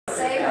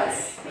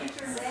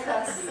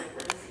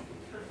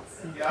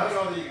I don't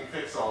know that you can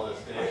fix all this,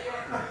 Dave.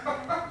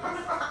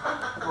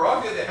 We're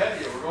all getting ahead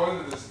of you. We're going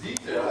into this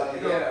detail. You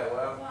know, Yeah,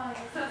 well.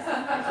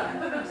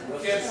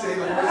 can't stay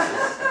the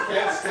horses.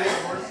 Can't stay the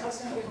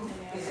horses.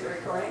 Is it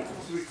recording?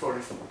 It's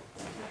recording.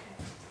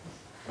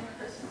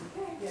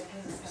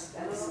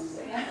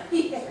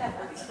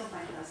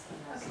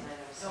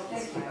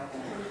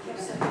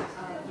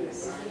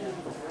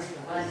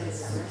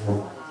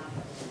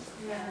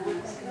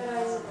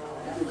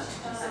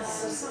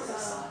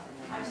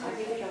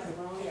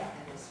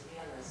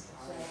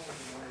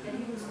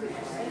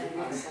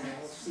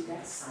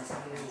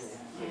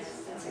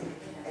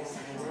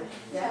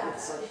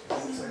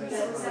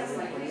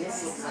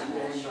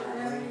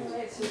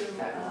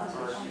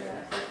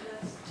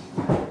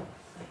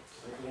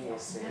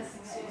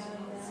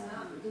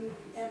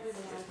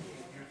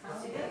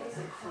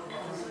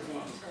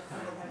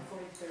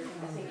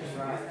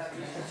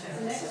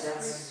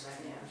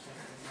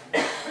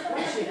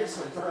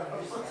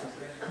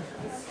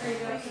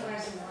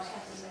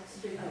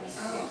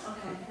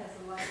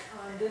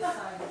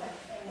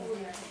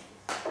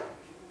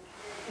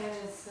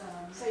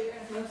 So you're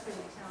going to mostly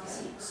tell us.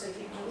 So you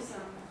do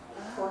some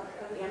pork,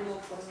 animal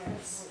pork on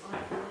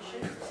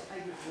commission.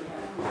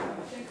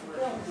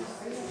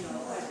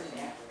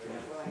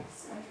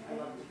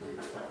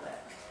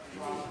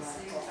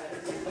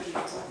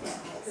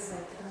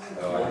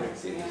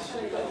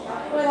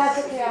 Well, that's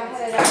okay. I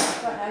had it out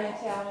front. I didn't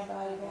tell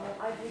anybody about it.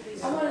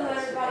 I want to let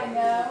everybody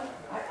know.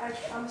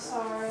 I'm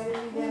sorry. I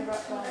didn't mean to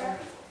interrupt y'all.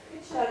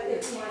 But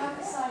if you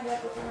haven't signed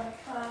up, if you want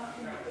to come,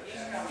 you can put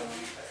your name down.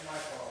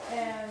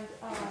 And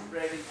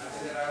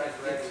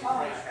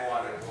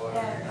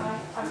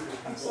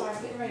I'm sorry.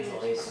 I'm getting ready to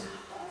do some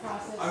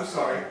processing. I'm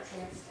sorry.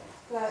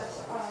 But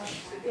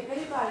if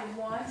anybody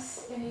wants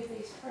any of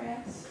these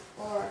prints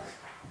or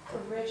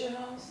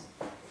originals,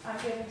 I'm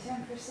giving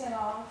 10%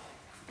 off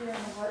during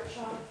the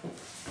workshop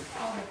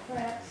on the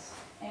prints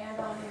and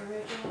on the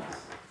originals.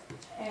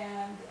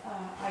 And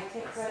I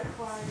take credit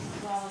cards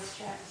as well as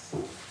checks,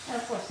 and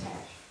of course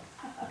cash.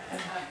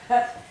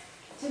 But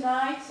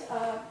tonight,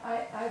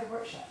 I have a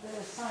workshop, there's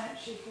a sign-up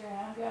sheet here, and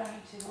I'm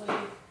going to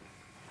leave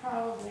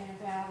probably in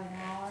about an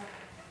hour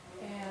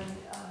and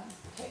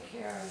take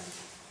care of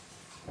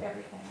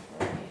everything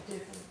that I need to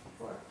do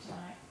for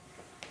tonight.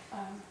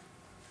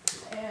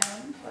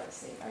 And let's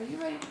see, are you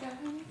ready to go,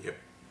 honey? Yep.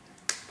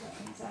 That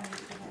means I need to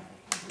go back.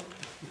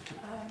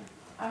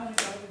 I'm going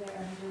to go over there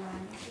and do what I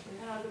need to do.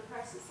 The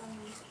prices on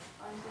these?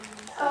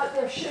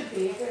 There should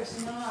be. If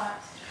there's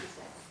not,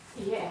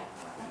 yeah.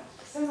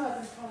 Some of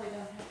them probably don't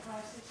have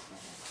prices.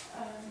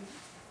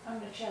 I'm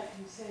going to check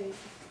and see.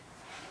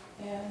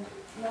 And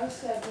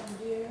most of them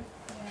do.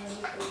 And if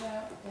they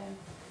don't,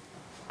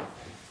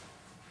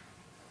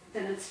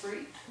 Then it's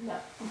free? no.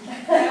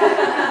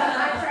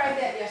 I tried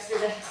that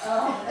yesterday.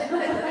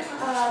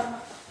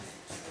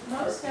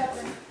 Most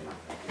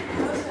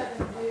of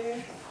them do.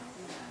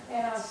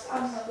 And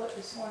I'm going to look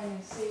this morning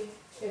and see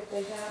if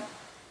they don't,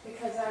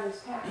 because I was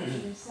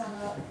packaging some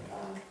up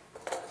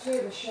to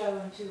have a show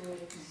in 2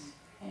 weeks.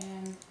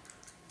 And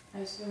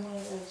it's been one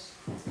of those,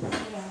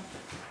 you know.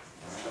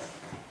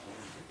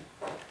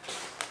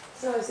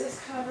 So is this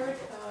covered?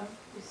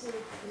 You see, is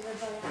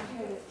everybody on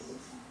here that's...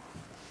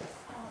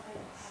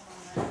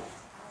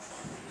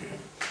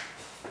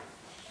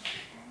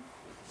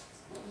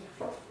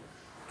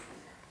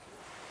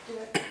 Do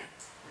it.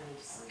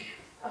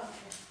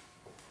 Okay.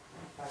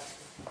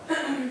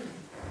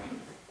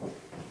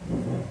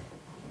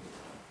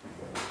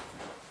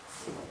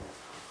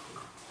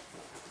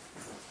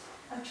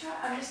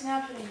 I'm just now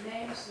putting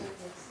names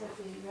with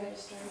the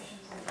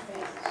registrations and the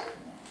bases of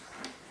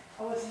names.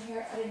 I wasn't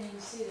here, I didn't even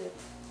see the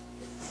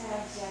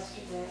tags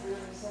yesterday. We were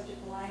in such a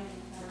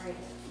blinding hurry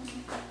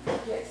to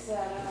get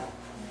set up.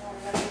 You know, I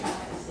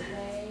recognize the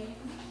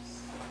names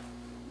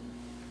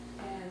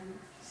and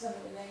some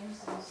of the names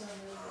and some of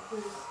the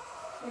who's,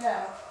 you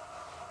know,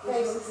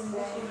 faces and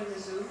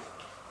names.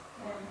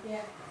 And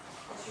yeah.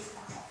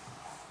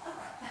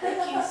 Thank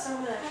you so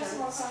much.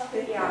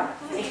 Yeah,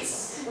 thanks.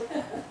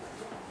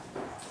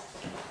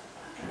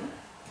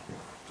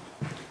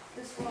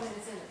 This one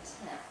is in a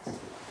tent.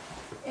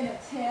 In a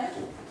tent?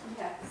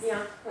 Yes.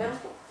 Yeah, well,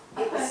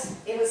 it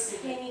was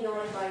hanging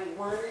on by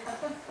one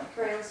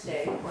crown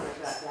stay when I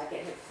got back.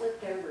 It had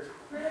flipped over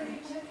Where are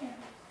you taking?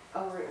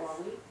 over at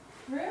Wally.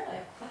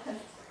 Really?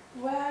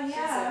 Well, She's a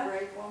yeah.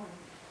 brave woman.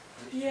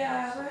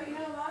 Yeah, well, you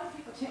know, a lot of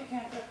people tent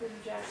camp up in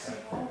Jackson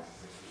Hole.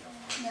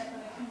 And then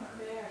when I come up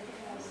there, you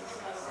know, it's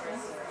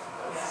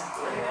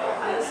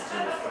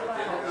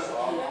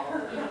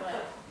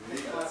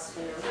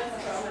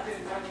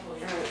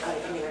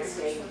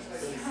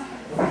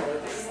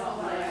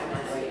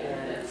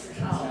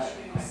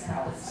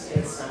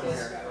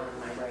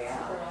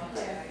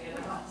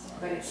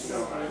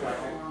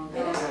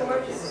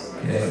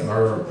Okay,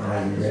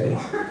 are you ready?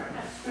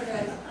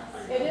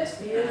 It is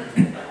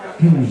beautiful.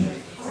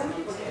 Some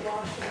people get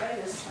washed away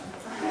this time.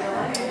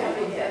 I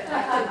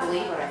couldn't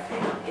believe what I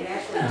found. It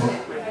actually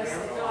took my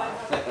grandpa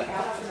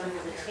out from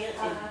under the tent.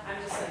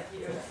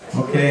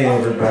 Okay,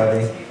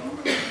 everybody.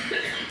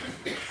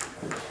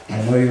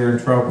 know you're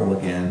in trouble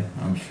again,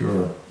 I'm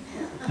sure.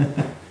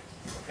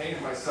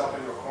 Painted myself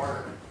into a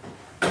corner.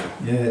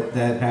 Yeah,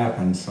 that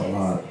happens a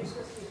lot.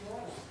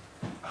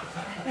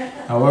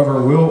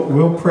 However,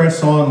 we'll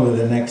press on with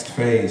the next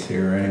phase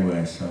here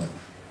anyway, so.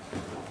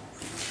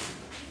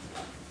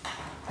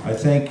 I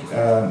think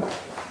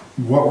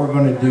what we're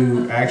going to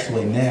do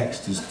actually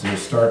next is to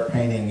start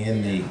painting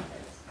in the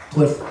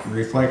cliff,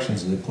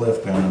 reflections of the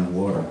cliff down in the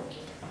water.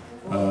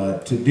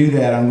 To do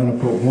that, I'm going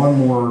to put one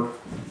more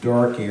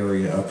dark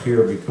area up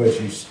here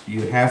because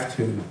you have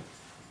to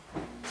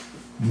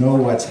know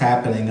what's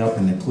happening up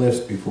in the cliffs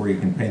before you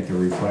can paint the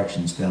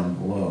reflections down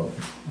below,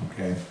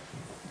 okay?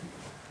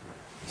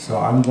 So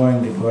I'm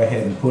going to go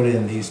ahead and put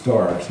in these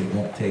darks. It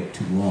won't take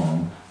too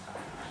long.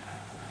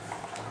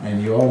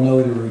 And you all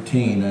know the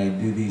routine. I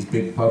do these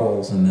big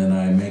puddles and then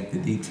I make the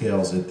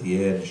details at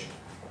the edge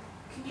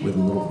with a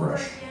little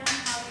brush.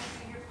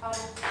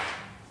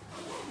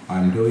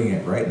 I'm doing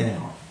it right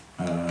now.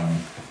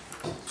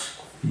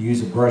 You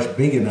use a brush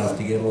big enough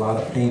to get a lot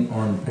of paint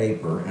on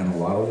paper and a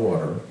lot of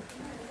water.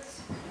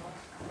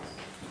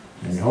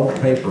 And you hold the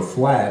paper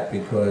flat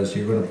because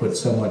you're going to put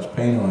so much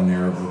paint on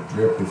there it will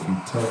drip if you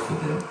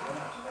tilted it.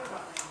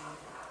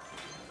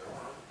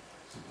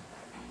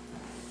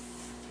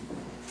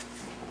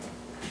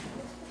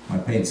 My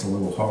paint's a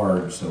little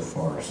hard so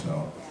far,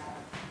 so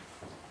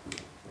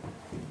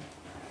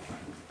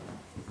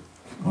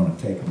it's going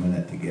to take a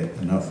minute to get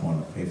enough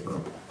on the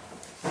paper.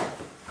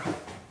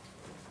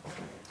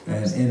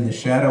 And in the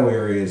shadow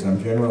areas,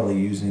 I'm generally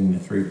using the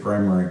 3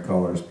 primary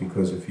colors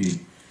because if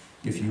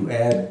you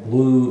add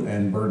blue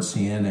and burnt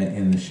sienna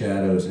in the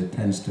shadows, it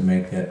tends to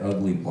make that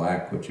ugly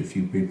black, which a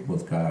few people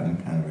have gotten,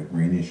 kind of a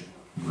greenish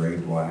gray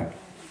black.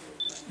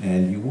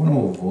 And you want to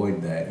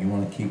avoid that. You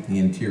want to keep the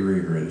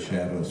interior of the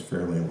shadows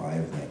fairly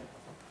lively.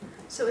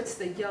 So it's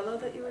the yellow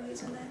that you were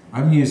using there?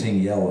 I'm using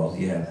yellow,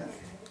 yeah.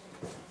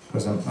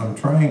 Because I'm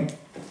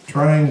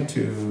trying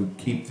to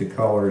keep the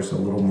colors a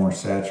little more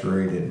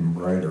saturated and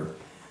brighter.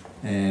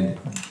 And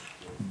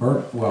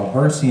burnt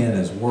sienna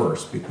is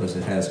worse because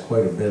it has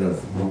quite a bit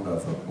of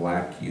a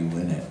black hue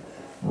in it.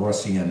 Raw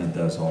sienna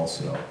does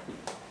also.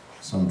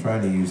 So I'm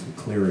trying to use the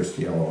clearest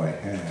yellow I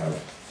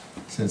have,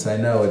 since I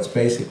know it's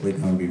basically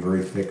going to be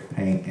very thick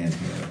paint in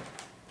here.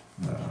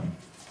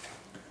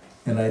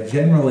 And I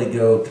generally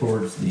go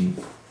towards the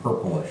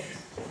purplish.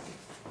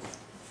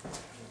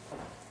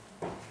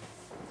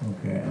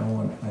 Okay,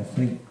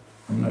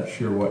 I'm not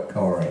sure what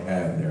color I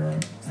have there.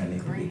 I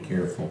need to be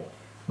careful.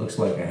 Looks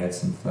like I had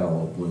some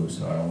phthalo blue,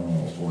 so I want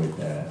to avoid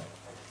that.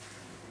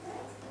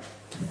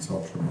 It's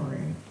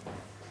ultramarine.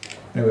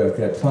 Anyway, I've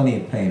got plenty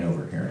of paint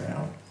over here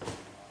now.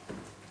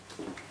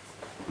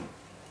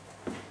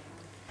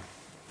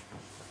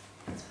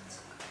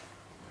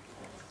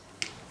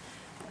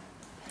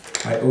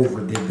 I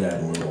overdid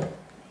that a little.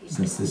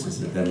 Since this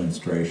is a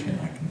demonstration,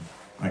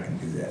 I can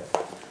do that.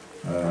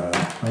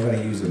 I'm going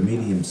to use a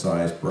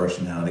medium-sized brush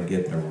now to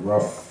get the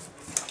rough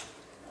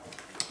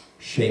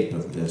shape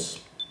of this.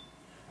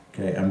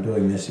 Okay, I'm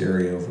doing this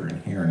area over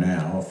in here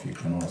now, if you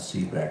can all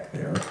see back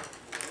there.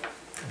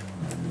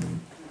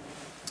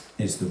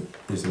 Is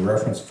the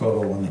reference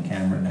photo on the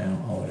camera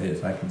now? Oh, it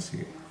is. I can see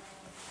it.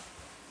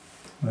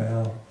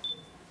 Well,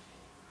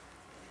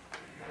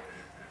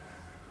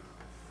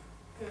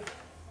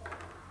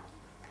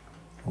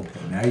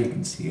 okay, now you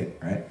can see it,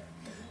 right?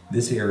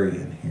 This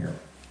area in here.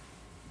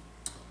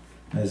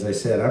 As I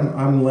said,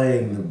 I'm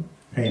laying the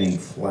painting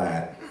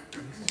flat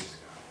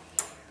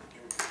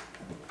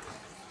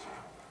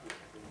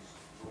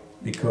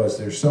because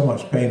there's so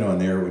much paint on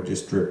there it would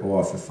just drip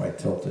off if I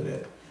tilted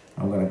it.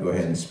 I'm going to go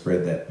ahead and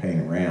spread that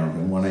paint around,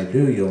 and when I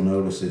do, you'll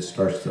notice it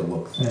starts to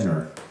look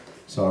thinner,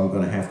 so I'm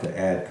going to have to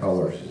add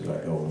colors as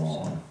I go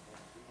along.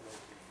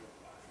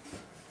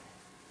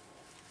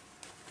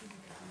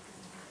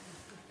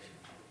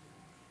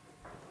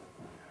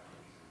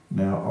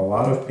 Now, a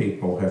lot of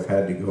people have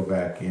had to go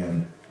back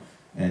in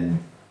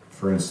and,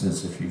 for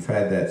instance, if you've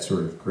had that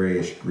sort of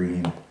grayish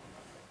green,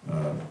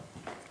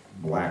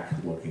 black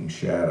looking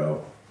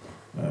shadow,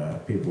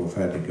 people have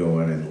had to go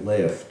in and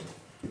lift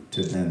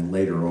to then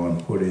later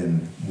on put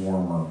in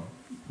warmer,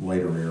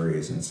 later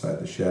areas inside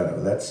the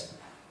shadow. That's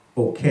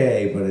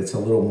okay, but it's a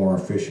little more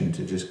efficient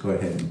to just go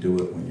ahead and do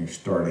it when you're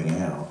starting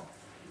out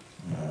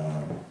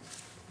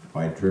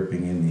by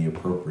dripping in the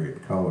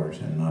appropriate colors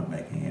and not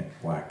making it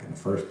black in the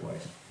first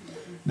place.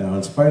 Now,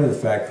 in spite of the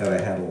fact that I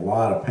had a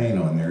lot of paint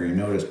on there, you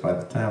notice by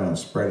the time I'm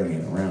spreading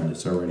it around,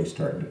 it's already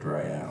starting to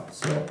dry out.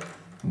 So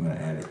I'm going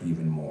to add it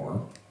even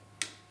more.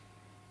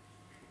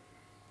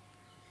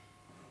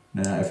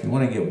 Now, if you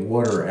want to get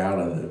water out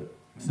of the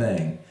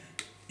thing,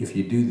 if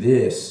you do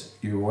this,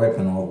 you're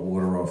wiping all the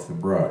water off the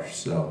brush.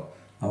 So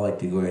I like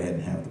to go ahead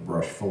and have the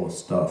brush full of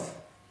stuff.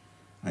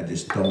 I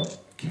just don't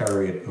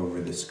carry it over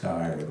the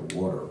sky or the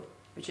water.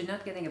 But you're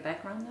not getting a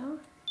background now?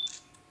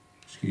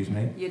 Excuse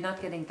me? You're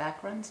not getting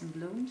backgrounds and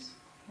blooms?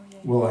 Oh, yeah.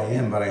 Well, I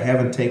am, but I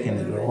haven't taken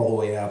it all the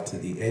way out to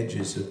the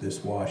edges of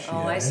this wash yet.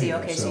 Oh, I see.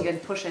 Anyway, Okay, so you can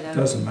push it out. It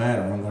doesn't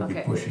matter. I'm going to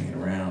Okay. be pushing it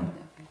around.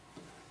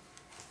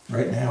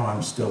 Right now,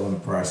 I'm still in the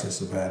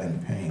process of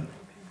adding paint.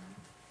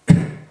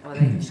 Oh,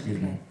 they, Excuse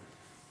me.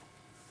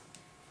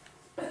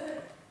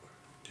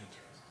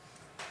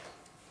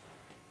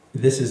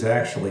 This is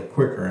actually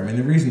quicker. I mean,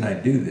 the reason I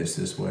do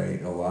this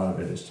way, a lot of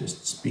it is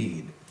just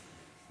speed.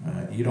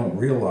 You don't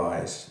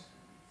realize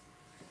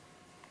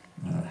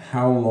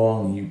how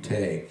long you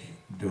take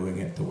doing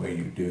it the way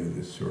you do,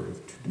 this sort of,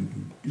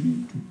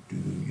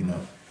 you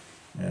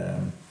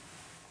know.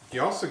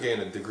 You also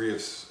gain a degree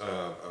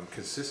of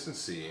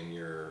consistency in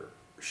your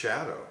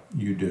shadow.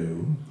 You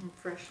do.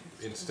 fresh.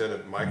 Instead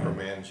of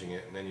micromanaging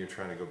it, and then you're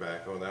trying to go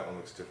back, oh, that one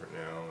looks different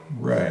now.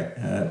 And Right.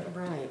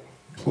 Right.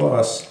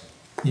 Plus,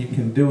 you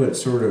can do it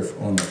sort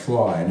of on the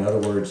fly. In other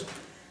words,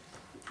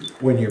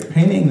 when you're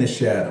painting the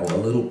shadow a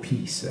little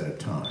piece at a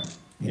time,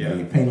 you know, Yeah.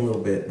 you paint a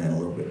little bit and then a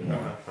little bit more.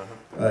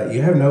 Uh-huh.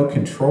 You have no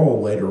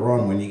control later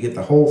on when you get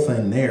the whole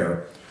thing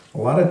there. A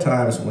lot of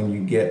times when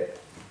you get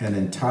an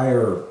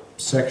entire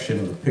section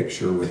of the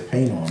picture with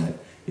paint on it,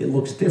 it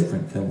looks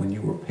different than when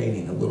you were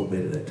painting a little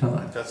bit at a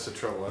time. That's the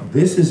trouble.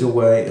 This is a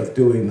way of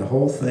doing the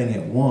whole thing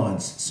at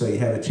once, so you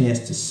have a chance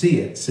to see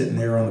it sitting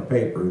there on the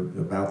paper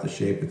about the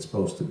shape it's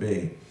supposed to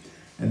be.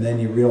 And then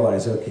you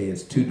realize, okay,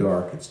 it's too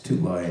dark, it's too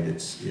light,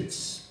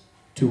 it's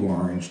too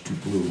orange, too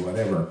blue,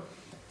 whatever.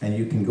 And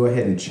you can go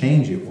ahead and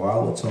change it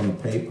while it's on the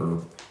paper,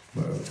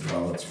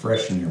 while it's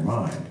fresh in your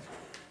mind.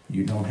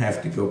 You don't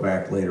have to go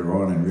back later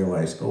on and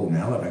realize, oh,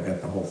 now that I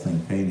got the whole thing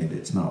painted,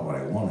 it's not what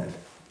I wanted.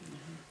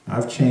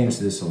 I've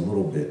changed this a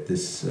little bit.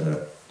 This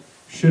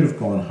should have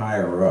gone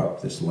higher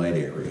up, this light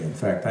area. In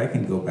fact, I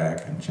can go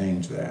back and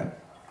change that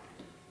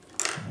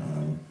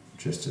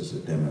just as a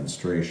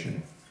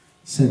demonstration.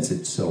 Since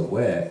it's so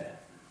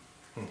wet,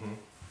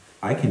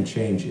 I can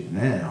change it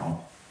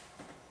now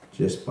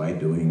just by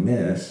doing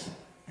this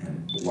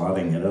and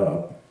blotting it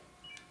up.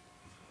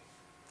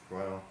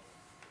 Wow.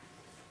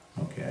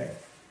 Okay.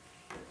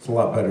 It's a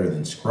lot better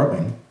than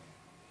scrubbing.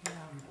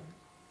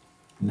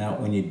 Now,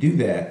 when you do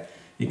that,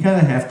 you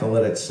kind of have to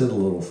let it sit a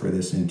little for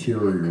this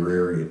interior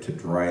area to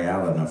dry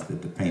out enough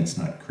that the paint's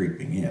not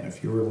creeping in.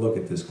 If you were to look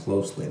at this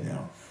closely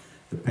now,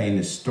 the paint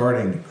is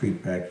starting to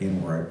creep back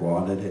in where I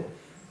blotted it,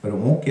 but it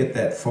won't get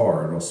that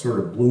far. It'll sort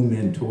of bloom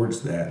in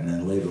towards that, and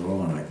then later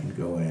on I can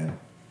go in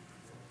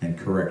and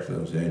correct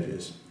those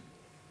edges.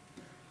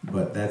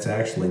 But that's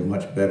actually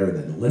much better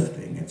than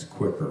lifting. It's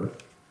quicker.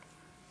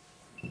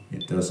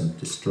 It doesn't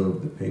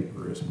disturb the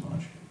paper as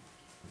much.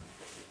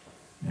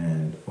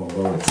 And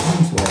although it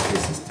seems like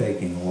this is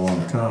taking a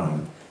long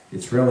time,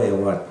 it's really a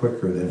lot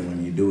quicker than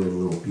when you do it a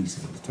little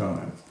piece at a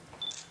time.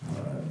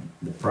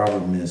 The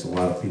problem is a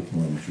lot of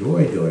people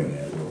enjoy doing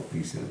it a little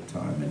piece at a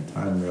time, and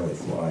time really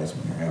flies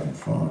when you're having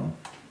fun.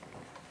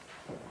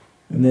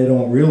 And they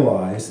don't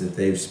realize that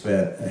they've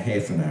spent a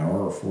half an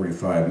hour or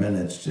 45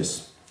 minutes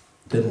just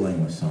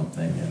fiddling with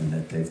something, and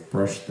that they've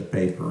brushed the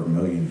paper a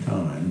million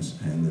times,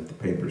 and that the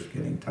paper's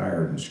getting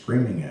tired and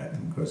screaming at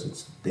them because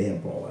it's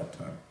damp all that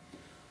time.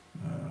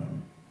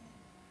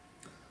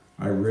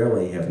 I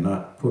really have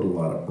not put a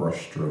lot of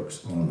brush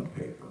strokes on the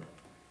paper.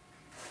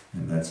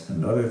 And that's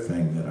another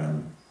thing that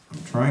I'm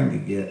trying to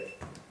get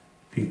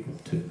people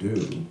to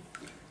do,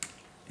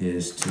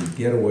 is to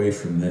get away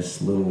from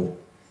this little,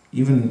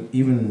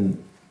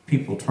 even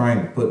people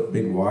trying to put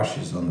big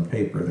washes on the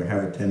paper, they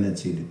have a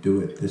tendency to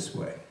do it this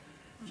way,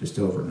 just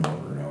over and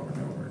over and over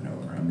and over and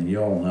over. I mean,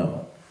 you all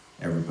know,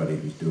 everybody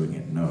who's doing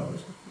it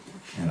knows.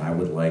 And I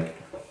would like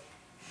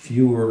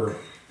fewer,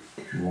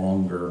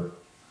 longer,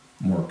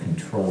 more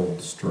controlled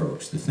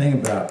strokes. The thing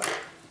about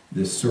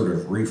this sort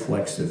of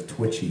reflexive,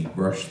 twitchy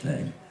brush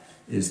thing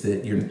is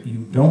that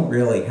you don't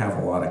really have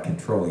a lot of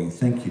control. You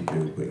think you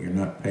do, but you're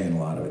not paying a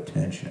lot of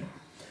attention.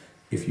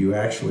 If you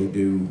actually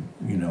do,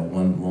 you know,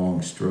 one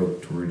long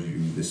stroke towards you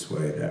this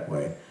way, that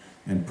way,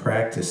 and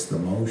practice the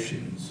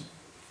motions,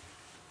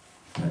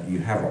 you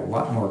have a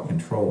lot more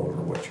control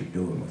over what you're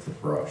doing with the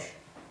brush.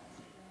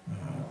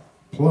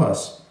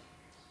 Plus,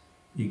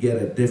 you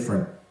get a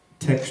different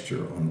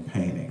texture on the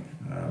painting.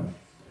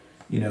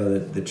 You know,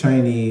 the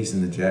Chinese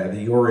and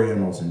the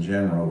Orientals in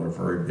general are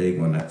very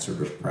big on that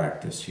sort of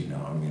practice, you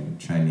know. I mean,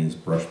 Chinese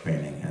brush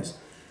painting has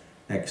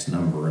X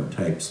number and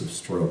types of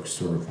strokes,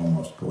 sort of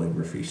almost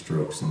calligraphy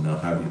strokes, and they'll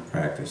have you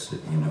practice it,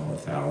 you know,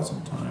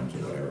 1,000 times or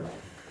whatever.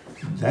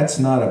 That's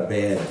not a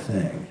bad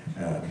thing.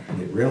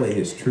 It really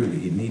is true that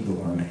you need to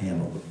learn to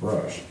handle the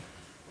brush.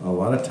 A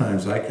lot of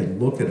times I can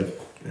look at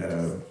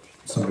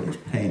somebody's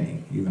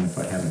painting, even if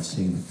I haven't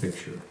seen the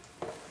picture,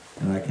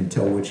 and I can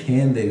tell which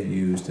hand they've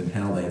used and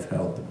how they've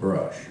held the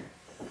brush.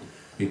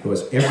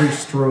 Because every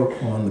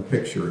stroke on the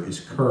picture is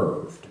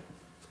curved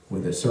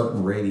with a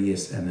certain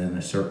radius and then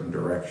a certain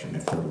direction.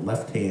 If they're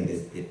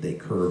left-handed, they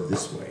curve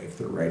this way. If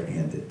they're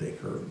right-handed, they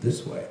curve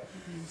this way.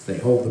 If they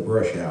hold the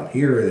brush out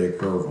here, they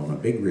curve on a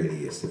big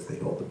radius. If they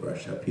hold the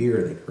brush up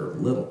here, they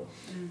curve little.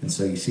 And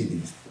so you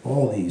see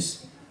all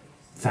these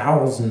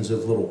thousands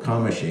of little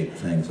comma-shaped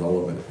things all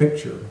over the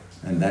picture,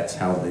 and that's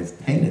how they've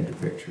painted the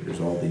picture. There's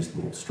all these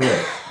little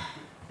strokes.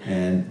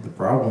 And the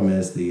problem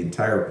is the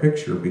entire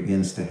picture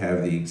begins to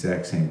have the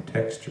exact same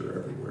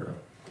texture everywhere.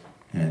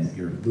 And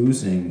you're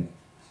losing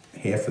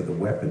half of the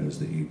weapons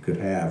that you could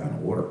have in a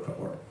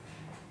watercolor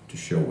to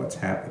show what's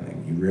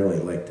happening. You really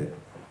like to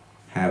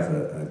have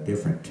a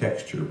different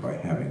texture by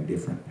having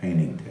different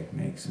painting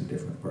techniques and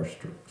different brush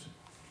strokes.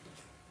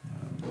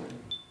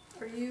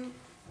 Are you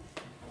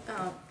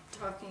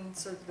talking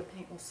so that the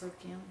paint will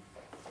soak in?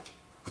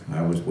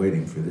 I was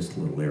waiting for this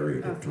little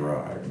area to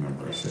dry.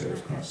 Remember I said it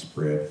was going to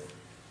spread.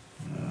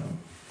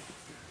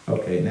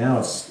 Okay, now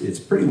it's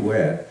pretty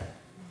wet,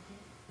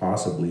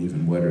 possibly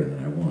even wetter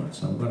than I want,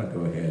 so I'm going to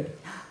go ahead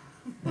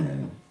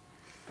and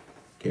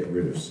get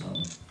rid of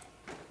some.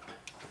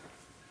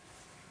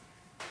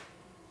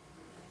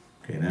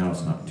 Okay, now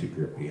it's not too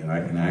drippy, and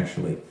I can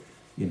actually,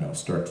 you know,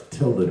 start to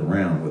tilt it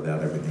around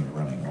without everything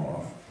running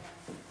off.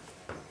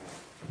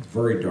 It's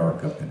very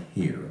dark up in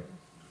here,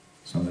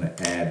 so I'm going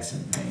to add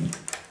some paint,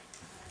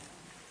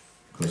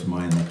 because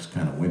mine looks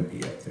kind of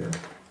wimpy up there.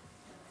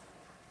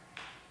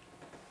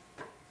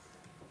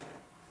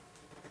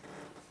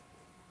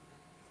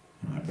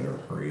 And I better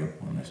hurry up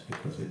on this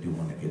because I do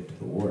want to get to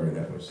the water.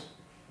 That was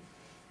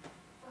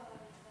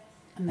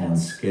on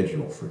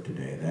schedule for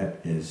today.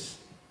 That is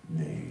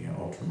the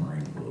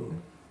ultramarine blue.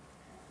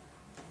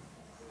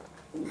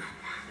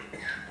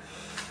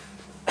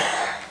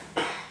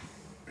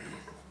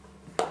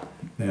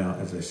 Now,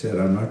 as I said,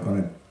 I'm not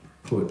going to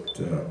put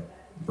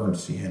burnt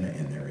sienna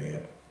in there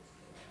yet.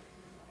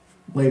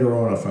 Later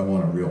on, if I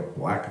want a real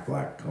black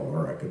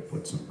color, I could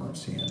put some burnt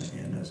sienna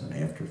in as an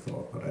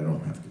afterthought, but I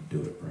don't have to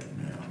do it right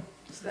now.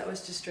 So that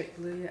was just straight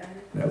blue you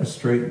added? That was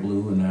straight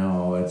blue, and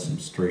now I'll add some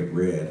straight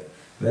red.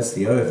 That's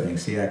the other thing.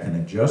 See, I can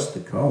adjust the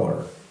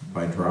color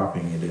by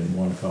dropping it in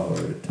one color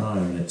at a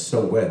time, and it's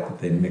so wet that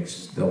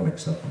they'll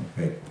mix up on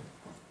the paper.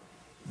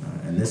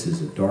 And this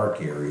is a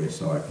dark area,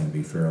 so I can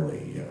be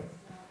fairly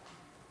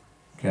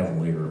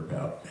cavalier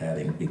about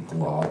adding big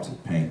globs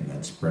of paint and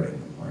then spreading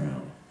them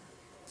around.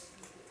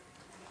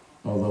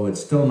 Although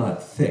it's still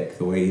not thick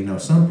the way, you know,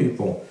 some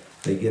people,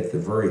 they get the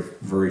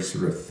very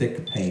sort of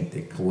thick paint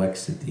that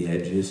collects at the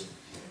edges,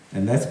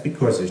 and that's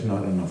because there's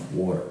not enough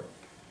water.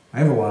 I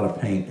have a lot of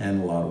paint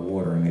and a lot of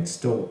water, and it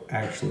still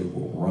actually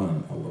will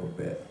run a little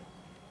bit.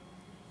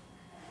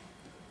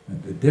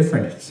 And the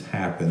difference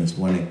happens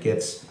when it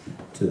gets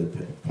to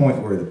the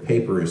point where the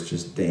paper is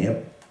just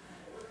damp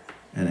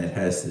and it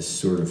has this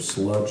sort of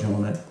sludge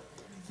on it,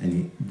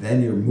 and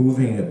then you're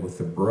moving it with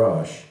the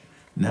brush.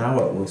 Now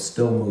it will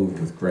still move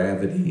with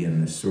gravity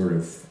and this sort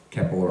of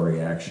capillary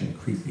action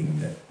creeping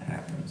that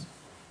happens.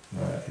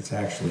 It's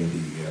actually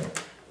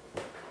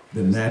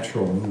the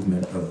natural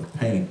movement of the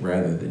paint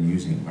rather than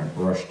using my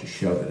brush to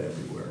shove it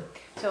everywhere.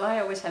 So I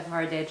always have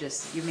hard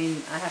edges. You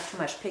mean I have too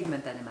much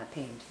pigment then in my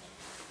paint?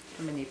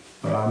 Too many...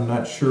 I'm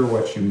not sure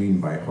what you mean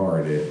by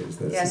hard edges.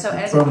 That's yeah, so a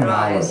as it dries...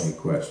 terminology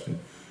question.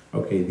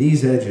 Okay,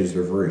 these edges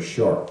are very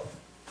sharp.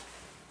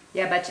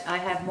 Yeah, but I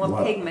have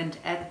more pigment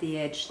at the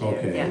edge there.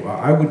 Okay, yeah. well,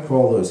 I would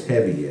call those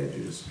heavy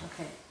edges.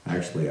 Okay.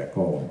 Actually, I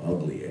call them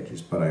ugly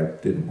edges, but I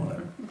didn't want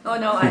to. Oh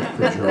no,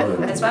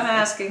 that's why I'm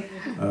asking.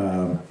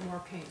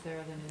 More paint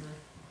there than in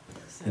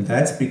the... And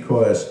that's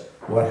because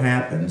what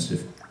happens,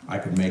 if I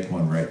could make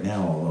one right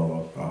now,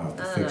 although I'll have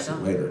to fix it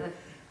later,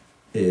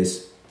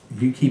 is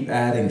you keep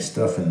adding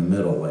stuff in the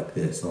middle like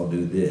this. I'll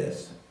do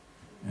this,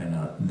 and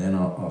then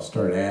I'll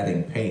start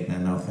adding paint,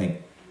 and then I'll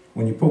think,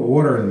 when you put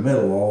water in the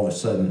middle, all of a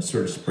sudden it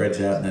sort of spreads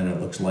out, and then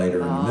it looks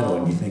lighter in the middle,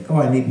 and you think, oh,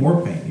 I need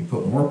more paint. You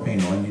put more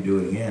paint on, you do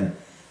it again.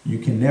 You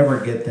can never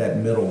get that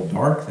middle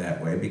dark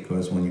that way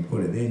because when you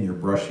put it in, you're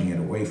brushing it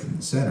away from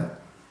the center.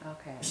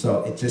 Okay.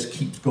 So it just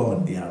keeps going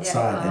to the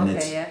outside, yeah.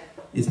 and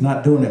it's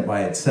not doing it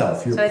by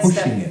itself. You're pushing it. So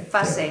it's the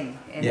fussing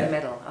in the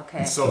middle.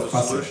 Okay. So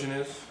the solution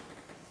is?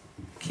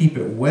 Keep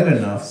it wet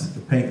enough that the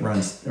paint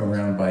runs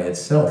around by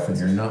itself and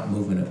you're not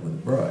moving it with a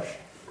brush.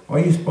 All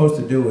you're supposed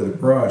to do with a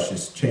brush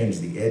is change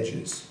the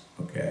edges,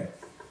 okay?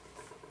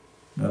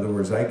 In other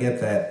words, I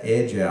get that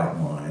edge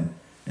outline,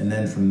 and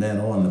then from then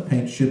on, the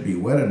paint should be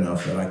wet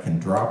enough that I can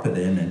drop it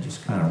in and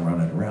just kind of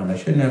run it around. I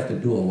shouldn't have to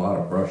do a lot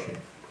of brushing.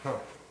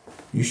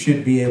 You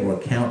should be able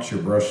to count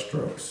your brush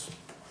strokes.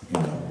 You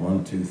know,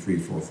 1, 2, 3,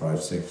 4,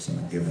 5, 6 in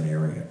a given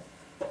area.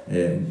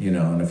 And, you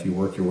know, and if you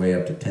work your way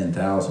up to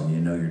 10,000, you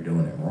know you're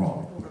doing it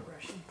wrong.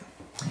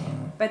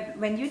 But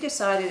when you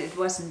decided it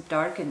wasn't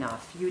dark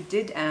enough, you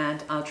did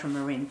add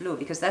ultramarine blue,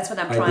 because that's what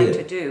I'm trying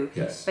to do.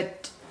 Yes.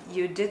 But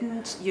you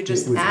didn't, you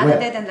just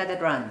added it and let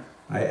it run.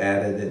 I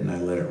added it and I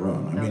let it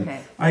run. I mean,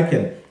 I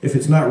can, if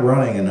it's not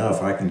running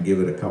enough, I can give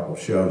it a couple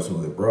shoves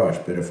with a brush,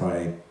 but if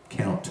I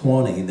count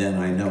 20, then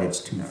I know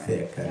it's too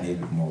thick. I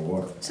needed more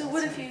water. So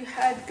what if you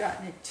had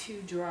gotten it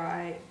too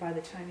dry by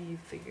the time you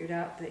figured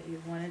out that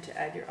you wanted to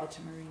add your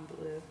ultramarine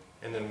blue?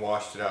 And then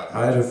washed it out.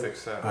 How did you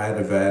fix that? I'd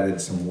have added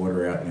some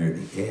water out near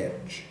the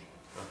edge.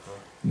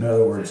 In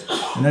other words,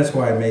 and that's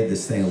why I made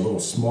this thing a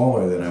little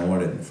smaller than I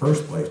wanted in the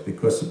first place,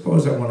 because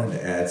suppose I wanted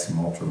to add some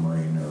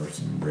ultramarine or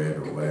some red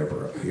or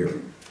whatever up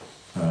here.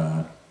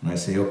 And I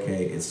say,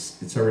 okay,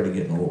 it's already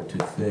getting a little too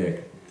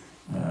thick.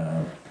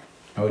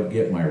 I would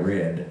get my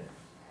red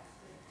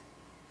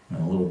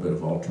and a little bit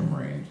of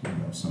ultramarine, you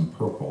know, some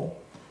purple,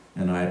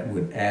 and I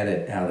would add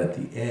it out at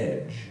the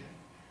edge,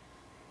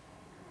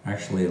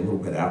 actually a little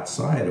bit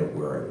outside of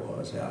where I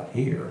was, out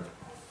here.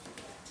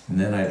 And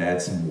then I'd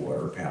add some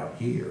water out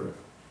here,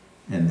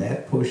 and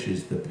that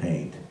pushes the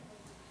paint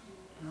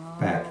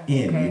back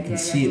in. okay, You can yeah,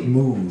 see yeah. it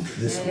move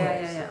this Yeah,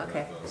 way. yeah, yeah,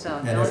 okay. So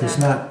And no if it's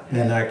that. not,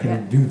 then I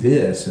can do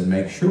this and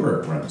make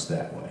sure it runs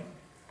that way.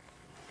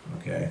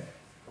 Okay?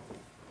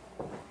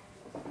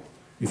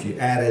 If you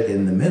add it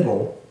in the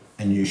middle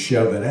and you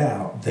shove it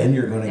out, then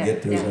you're gonna Yeah,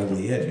 get those yeah.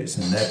 ugly edges.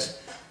 And that's,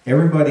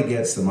 everybody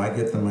gets them. I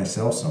get them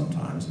myself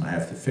sometimes and I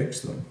have to fix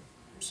them.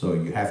 So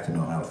you have to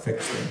know how to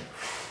fix them.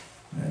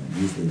 And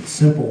usually the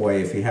simple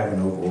way, if you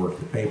haven't overworked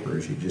the paper,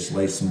 is you just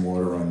lay some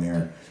water on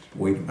there,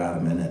 wait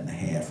about 1.5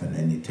 minutes, and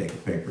then you take a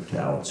paper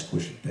towel and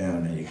squish it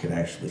down, and you can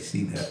actually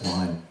see that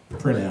line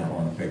print out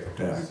on a paper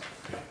towel.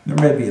 There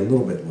may be a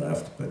little bit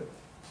left, but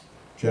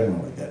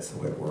generally that's the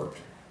way it works.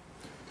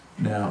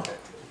 Now,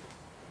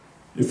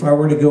 if I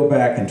were to go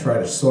back and try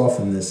to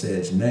soften this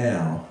edge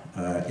now,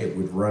 it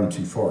would run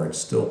too far. It's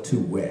still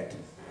too wet.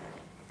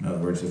 In other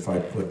words, if I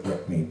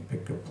let me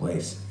pick a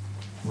place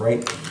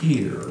right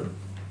here,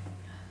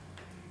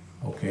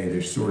 okay,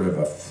 there's sort of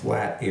a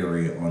flat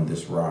area on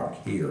this rock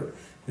here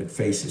that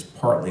faces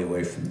partly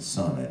away from the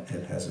sun.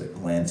 It has a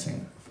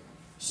glancing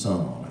sun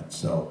on it.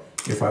 So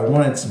if I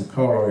wanted some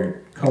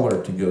color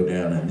to go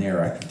down in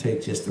there, I could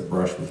take just a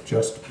brush with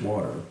just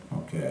water,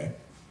 okay?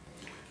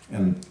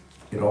 And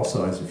it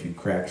also has a few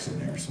cracks in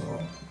there, so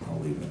I'll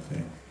leave it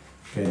there.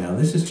 Okay, now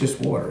this is just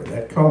water.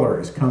 That color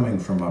is coming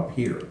from up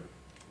here,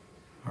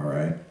 all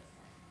right?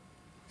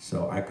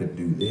 So I could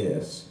do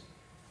this.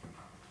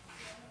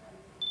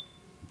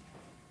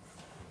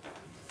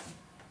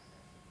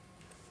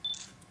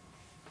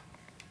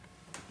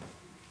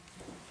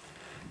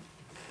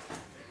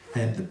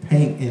 And the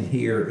paint in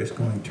here is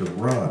going to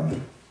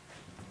run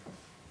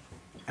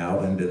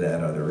out into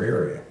that other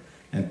area.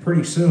 And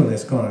pretty soon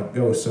it's going to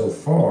go so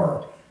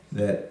far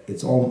that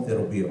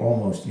it'll be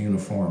almost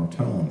uniform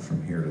tone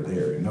from here to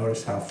there. You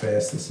notice how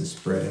fast this is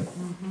spreading?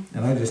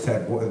 And I just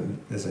had,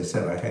 as I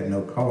said, I had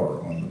no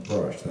color on the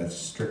brush. That's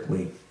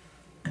strictly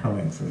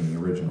coming from the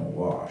original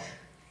wash.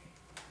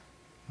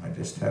 I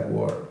just had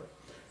water.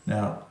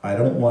 Now, I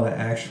don't want to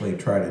actually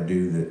try to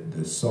do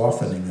the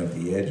softening of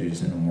the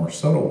edges in a more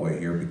subtle way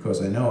here,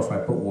 because I know if I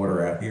put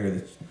water out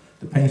here,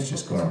 the paint's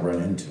just going to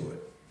run into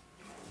it.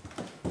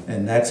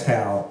 And that's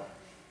how,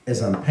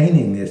 as I'm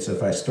painting this,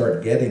 if I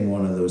start getting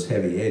one of those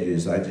heavy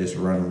edges, I just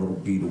run a little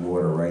bead of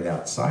water right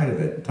outside of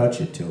it, touch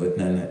it to it,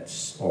 and then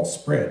it all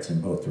spreads in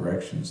both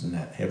directions, and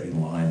that heavy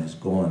line is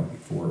gone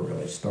before it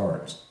really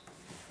starts.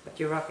 But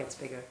your rock gets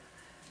bigger.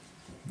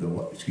 The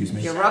what? Excuse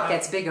me? Your rock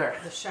gets bigger.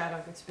 The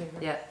shadow gets bigger.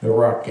 Yeah. The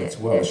rock gets,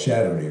 well, the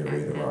shadowed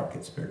area, the rock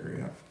gets bigger,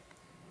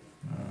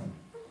 yeah.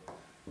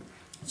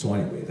 So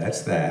anyway,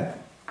 that's that.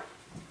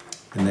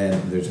 And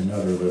then there's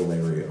another little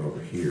area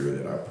over here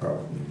that I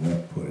probably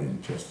won't put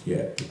in just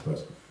yet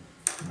because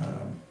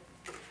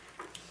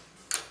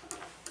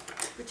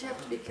But you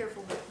have to be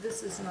careful that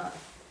this is not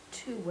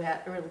too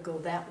wet or it'll go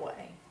that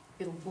way.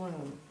 It'll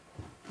bloom.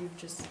 You've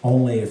just...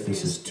 only if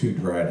this is too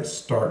dry to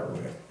start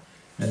with.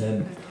 And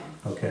then,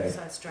 okay.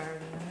 So it's drier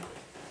than that.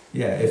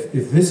 Yeah,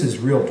 if this is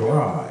real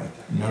dry,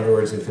 in other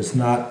words, if it's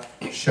not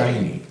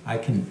shiny, I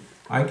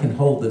can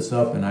hold this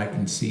up and I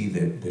can see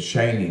the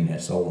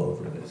shininess all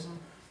over this.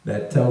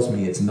 That tells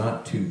me it's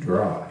not too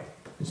dry.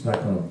 It's not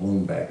going to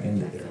bloom back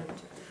into there.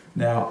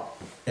 Now,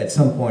 at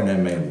some point I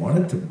may want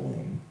it to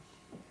bloom,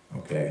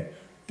 okay?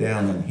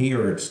 Down in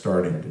here it's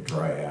starting to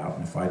dry out,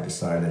 and if I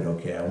decided,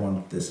 okay, I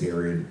want this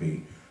area to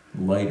be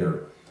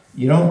lighter,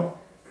 you don't,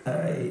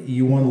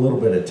 you want a little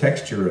bit of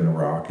texture in the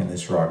rock, and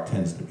this rock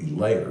tends to be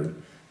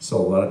layered. So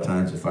a lot of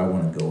times if I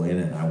want to go in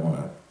and I want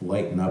to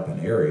lighten up an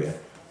area,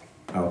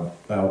 I'll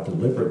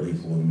deliberately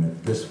bloom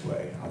it this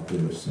way. I'll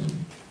do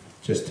some,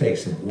 just take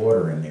some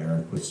water in there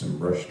and put some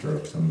brush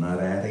strokes. I'm not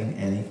adding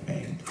any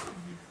paint.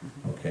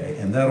 Okay,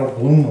 and that'll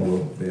bloom a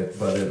little bit,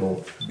 but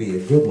it'll be a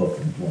good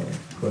looking bloom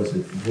because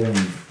it bloomed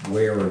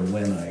where and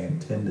when I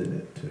intended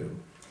it to.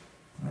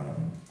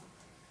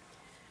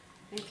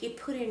 If you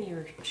put in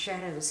your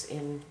shadows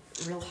in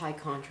real high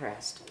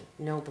contrast,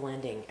 no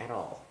blending at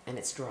all, and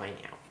it's drying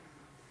out,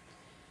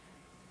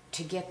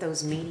 to get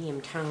those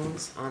medium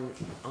tones on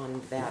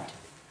that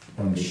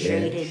On the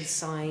shaded edge.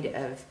 side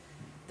of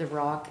the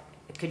rock,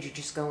 could you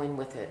just go in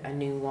with a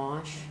new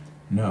wash?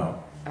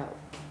 No, Oh,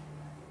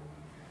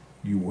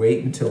 you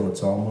wait until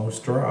it's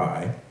almost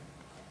dry.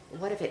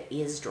 what if it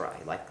is dry,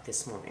 like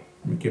this morning?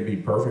 It could be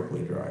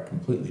perfectly dry,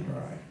 completely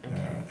dry,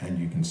 Okay. and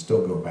you can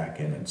still go back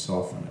in and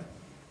soften it.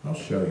 I'll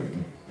show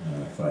you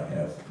if I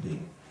have the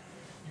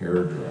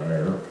hair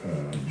dryer.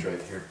 It's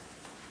right here.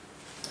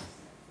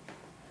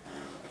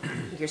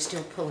 You're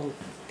still pulling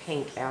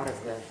paint out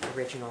of the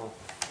original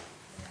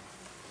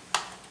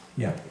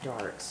Yeah,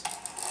 darks.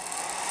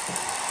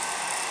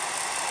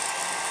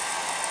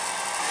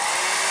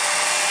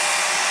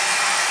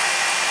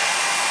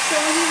 So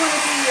when you want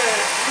to do your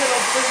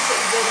little blues that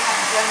you didn't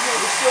have done here,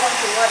 you still want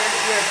your water,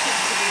 your pink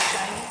to be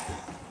shiny?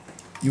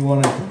 you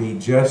want it to be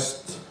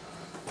just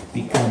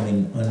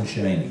becoming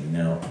unshiny.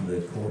 Now,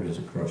 the cord is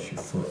across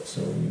your foot,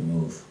 so when you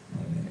move,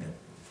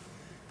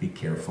 be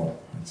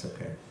careful. It's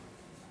okay.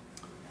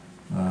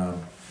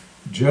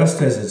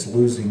 Just as it's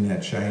losing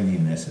that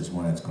shininess is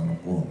when it's going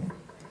to bloom.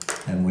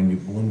 And when you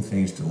bloom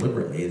things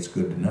deliberately, it's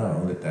good to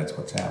know that that's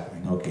what's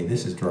happening. Okay,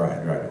 this is dry.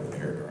 I dried it with a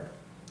hairdryer.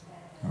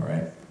 All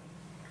right?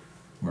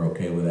 We're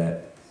okay with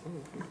that?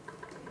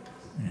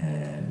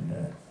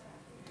 And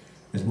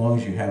as long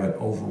as you haven't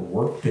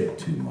overworked it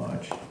too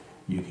much,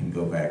 you can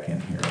go back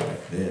in here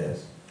like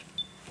this.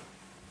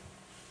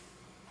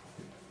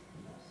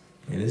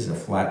 It is a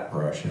flat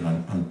brush, and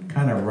I'm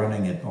kind of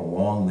running it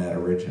along that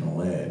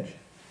original edge.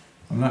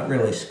 I'm not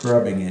really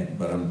scrubbing it,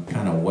 but I'm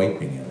kind of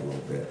wiping it a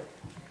little bit.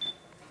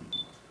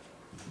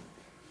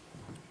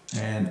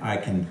 And I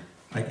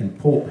can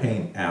pull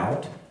paint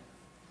out,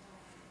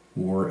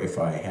 or if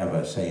I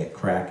have say a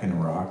crack in a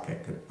rock, I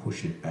could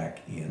push it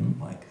back in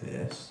like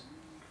this.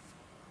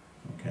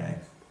 Okay,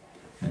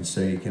 and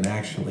so you can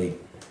actually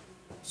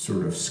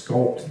sort of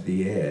sculpt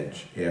the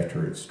edge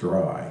after it's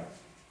dry,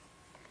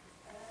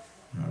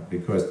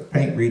 because the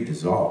paint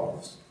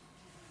redissolves.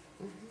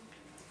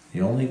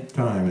 The only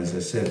time, as I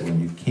said,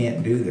 when you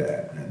can't do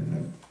that,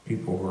 and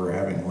people who are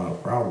having a lot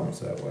of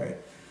problems that way,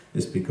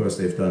 is because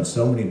they've done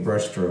so many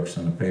brush strokes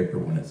on the paper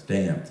when it's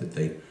damp that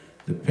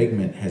the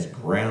pigment has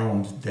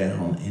ground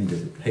down into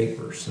the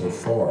paper so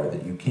far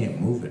that you can't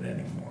move it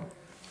anymore.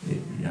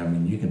 I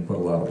mean, you can put a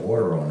lot of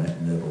water on it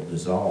and it'll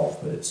dissolve,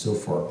 but it's so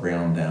far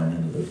ground down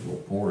into those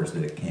little pores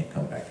that it can't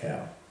come back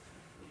out.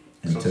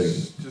 So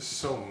just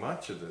so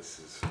much of this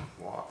is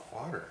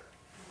water.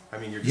 I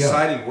mean, you're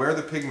deciding where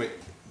the pigment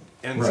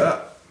ends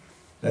up.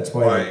 That's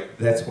why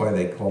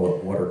they call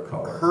it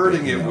watercolor.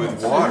 Hurting it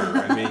with water.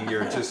 I mean,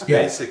 you're just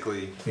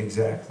basically.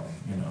 Exactly.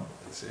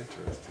 It's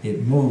interesting.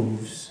 It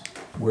moves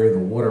where the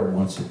water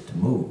wants it to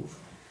move.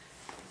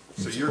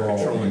 So you're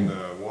controlling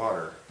the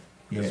water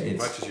as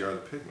much as you are the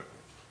pigment.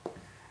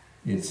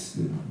 It's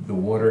the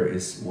water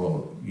is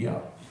the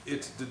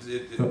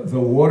the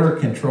water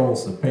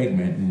controls the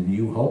pigment, and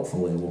you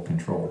hopefully will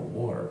control the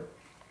water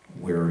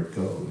where it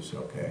goes.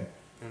 Okay.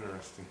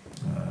 Interesting.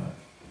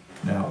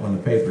 Now, when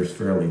the paper is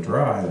fairly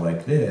dry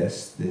like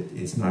this,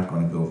 it's not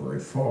going to go very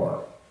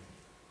far.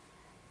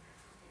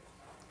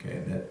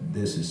 Okay,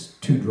 this is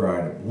too dry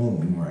to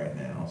bloom right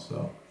now,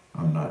 so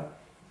I'm not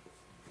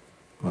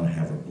going to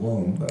have a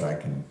bloom, but I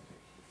can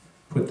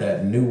put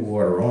that new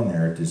water on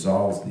there. It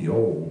dissolves the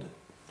old,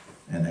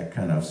 and that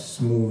kind of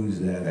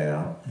smooths that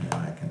out, and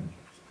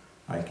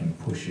I can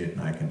push it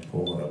and I can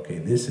pull it. Okay,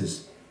 this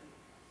is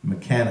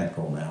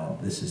mechanical now.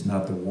 This is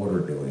not the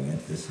water doing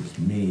it. This is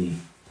me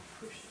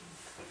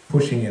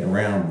pushing it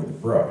around with a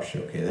brush.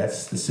 Okay,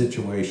 that's the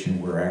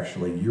situation where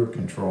actually you're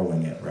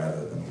controlling it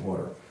rather than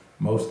water.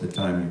 Most of the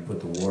time you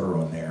put the water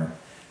on there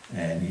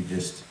and you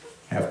just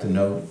have to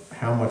know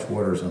how much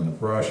water is on the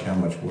brush, how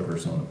much water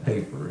is on the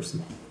paper.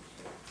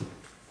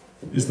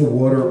 Is the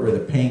water or the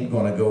paint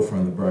going to go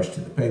from the brush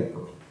to the paper?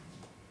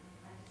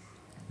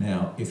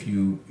 Now, if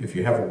you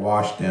have a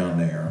wash down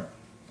there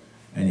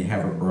and you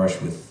have a brush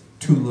with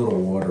too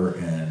little water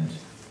and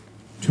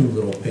too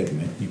little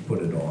pigment, you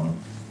put it on,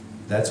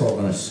 that's all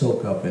going to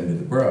soak up into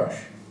the brush,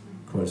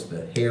 because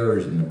the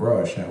hairs in the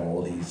brush have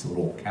all these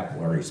little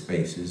capillary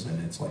spaces,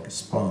 and it's like a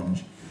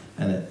sponge,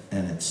 and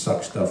it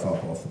sucks stuff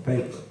up off the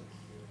paper.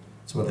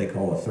 It's what they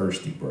call a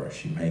thirsty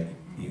brush.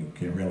 You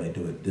can really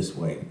do it this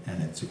way,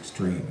 and it's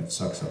extreme. It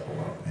sucks up a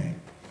lot of paint.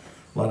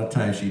 A lot of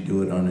times you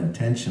do it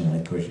unintentionally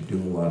because you do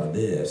a lot of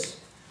this,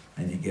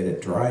 and you get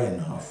it dry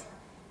enough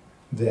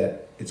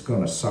that it's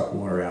going to suck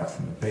water out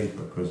from the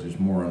paper, because there's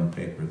more on the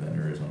paper than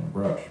there is on the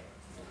brush.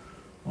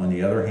 On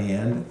the other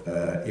hand,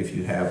 if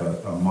you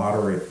have a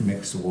moderate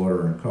mix of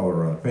water and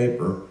color on the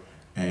paper,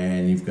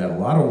 and you've got a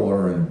lot of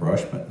water in the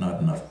brush but not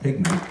enough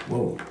pigment,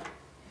 whoa,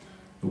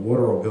 the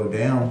water will go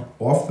down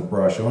off the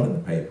brush onto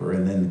the paper,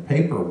 and then the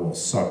paper will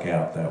suck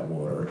out that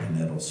water and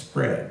it'll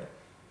spread.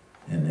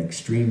 In the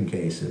extreme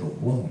case, it'll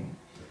bloom.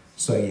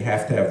 So you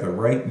have to have the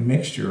right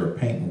mixture of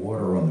paint and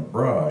water on the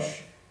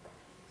brush,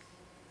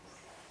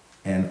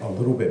 and a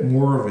little bit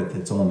more of it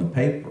that's on the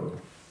paper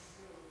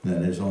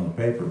than is on the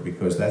paper,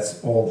 because that's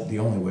the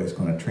only way it's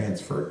going to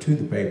transfer to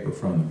the paper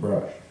from the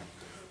brush.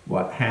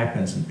 What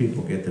happens when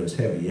people get those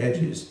heavy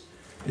edges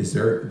is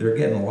they're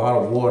getting a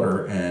lot of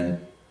water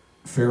and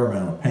a fair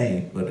amount of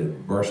paint, but the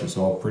brush is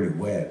all pretty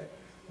wet,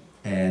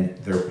 and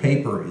their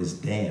paper is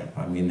damp.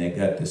 I mean, they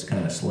got this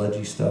kind of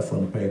sludgy stuff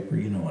on the paper,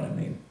 you know what I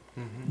mean.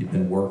 Mm-hmm. You've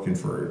been working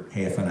for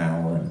half an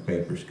hour and the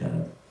paper's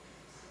kind of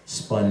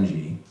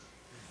spongy.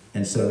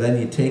 And so then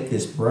you take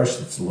this brush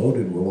that's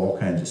loaded with all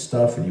kinds of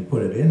stuff and you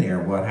put it in there.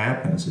 What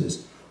happens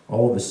is,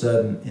 all of a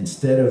sudden,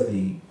 instead of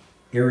the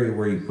area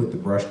where you put the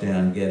brush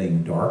down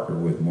getting darker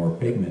with more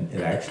pigment,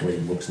 it actually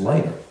looks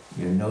lighter.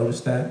 You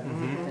notice that?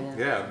 Mm-hmm.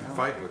 Yeah, I'm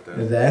fighting with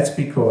that. That's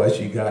because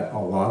you got a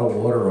lot of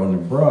water on the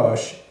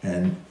brush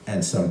and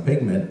some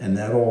pigment, and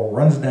that all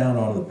runs down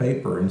onto the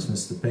paper, and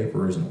since the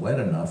paper isn't wet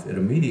enough, it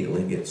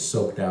immediately gets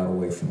soaked out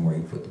away from where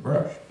you put the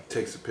brush.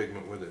 Takes the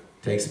pigment with it.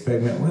 Takes the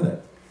pigment with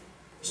it.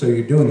 So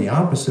you're doing the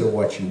opposite of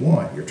what you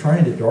want. You're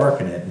trying to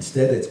darken it.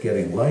 Instead, it's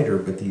getting lighter,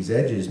 but these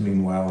edges,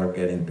 meanwhile, are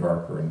getting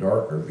darker and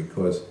darker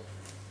because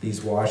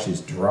these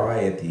washes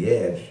dry at the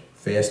edge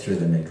faster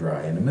than they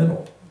dry in the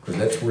middle, because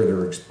that's where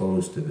they're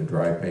exposed to the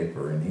dry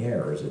paper in the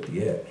air, is at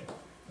the edge,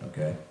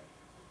 okay?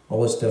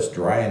 All this stuff's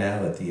drying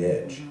out at the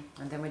edge.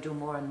 And then we do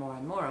more and more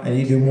and more. And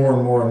you do more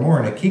and more and more,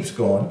 and it keeps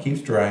going,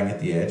 keeps drying at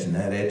the edge, and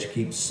that edge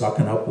keeps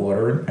sucking up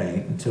water and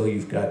paint until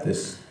you've got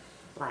this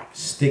Black.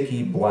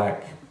 sticky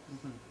black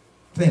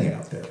thing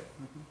out there.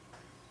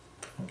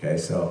 Okay,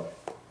 so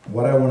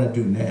what I want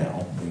to do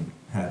now, we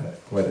had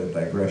quite a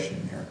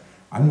digression here.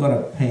 I'm going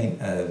to paint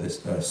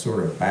this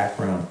sort of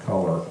background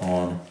color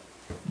on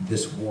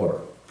this water.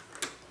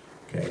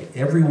 Okay,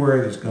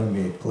 everywhere there's going to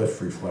be a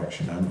cliff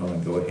reflection, I'm going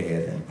to go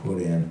ahead and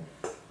put in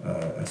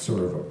a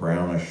sort of a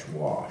brownish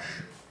wash.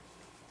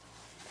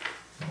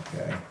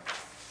 Okay,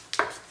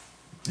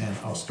 and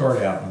I'll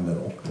start out in the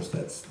middle because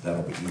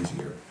that'll be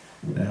easier.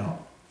 Now,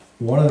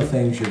 one of the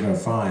things you're going to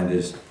find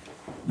is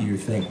you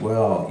think,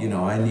 well, you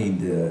know, I need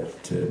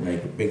to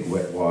make a big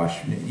wet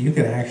wash. You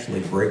can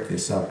actually break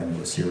this up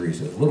into a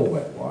series of little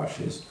wet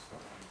washes.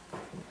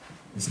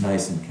 It's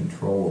nice and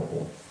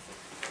controllable.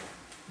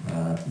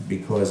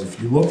 Because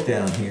if you look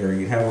down here,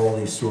 you have all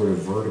these sort of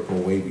vertical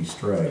wavy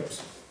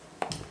stripes.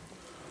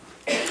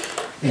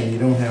 And you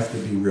don't have to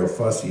be real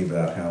fussy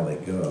about how they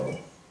go.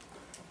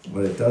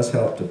 But it does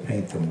help to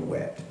paint them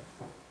wet.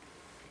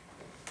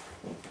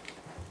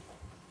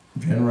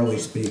 Generally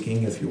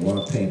speaking, if you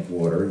want to paint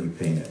water, you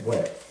paint it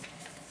wet.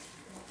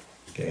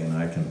 Okay, and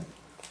I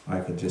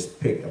can just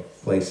pick a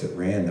place at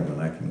random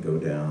and I can go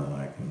down and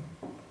I can,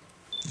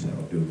 you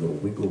know, do little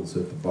wiggles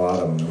at the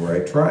bottom where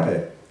I try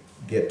to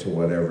get to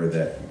whatever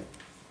that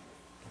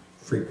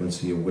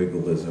frequency of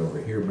wiggle is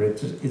over here,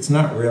 but it's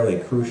not really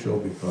crucial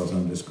because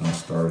I'm just going to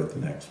start at the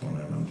next one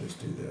and I'll just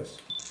do this.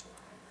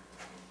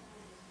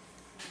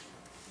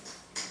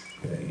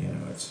 Okay, you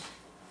know, it's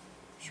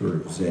sort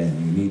of zen.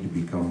 You need to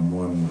become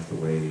one with the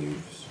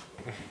waves.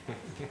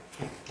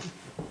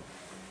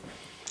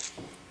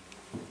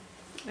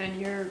 And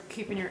you're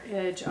keeping your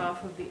edge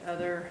off of the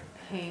other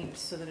paint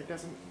so that it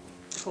doesn't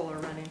pull or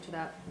run into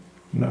that?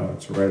 No,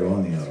 it's right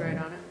on the It's other right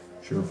one. on it?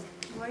 Sure.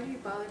 Why do you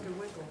bother to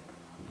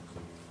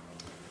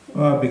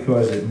wiggle?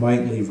 Because it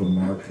might leave a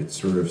mark that's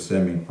sort of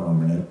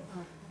semi-permanent.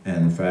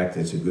 And in fact,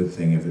 it's a good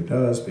thing if it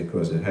does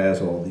because it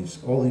has all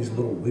these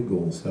little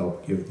wiggles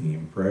help give the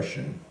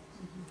impression.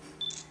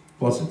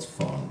 Plus, it's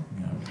fun.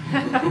 You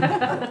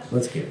know.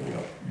 Let's get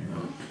real. You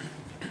know.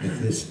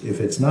 If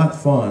it's not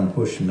fun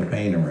pushing the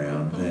paint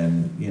around,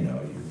 then you know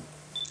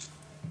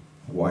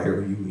why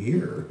are you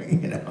here?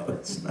 You know,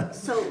 it's not.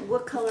 So,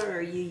 what color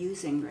are you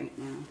using right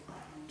now?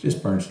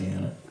 Just burnt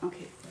sienna.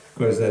 Okay.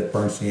 Because that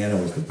burnt sienna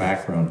was the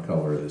background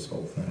color of this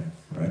whole thing,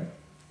 right?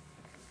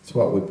 It's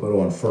what we put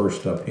on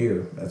first up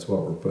here. That's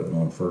what we're putting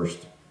on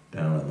first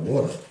down in the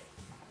water.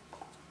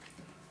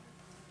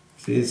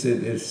 See, it's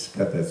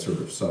got that sort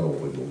of subtle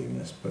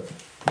wiggliness, but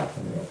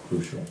nothing real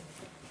crucial.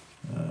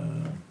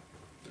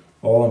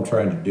 All I'm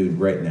trying to do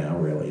right now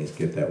really is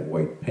get that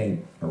white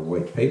paint or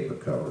white paper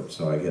covered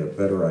so I get a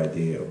better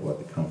idea of what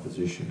the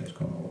composition is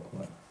going to look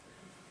like.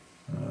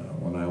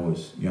 When I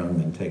was young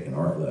and taking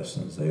art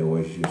lessons, they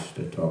always used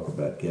to talk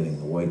about getting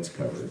the whites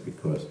covered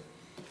because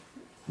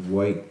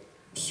white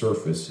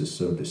surface is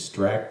so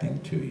distracting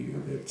to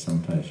you that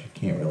sometimes you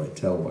can't really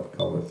tell what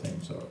color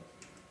things are.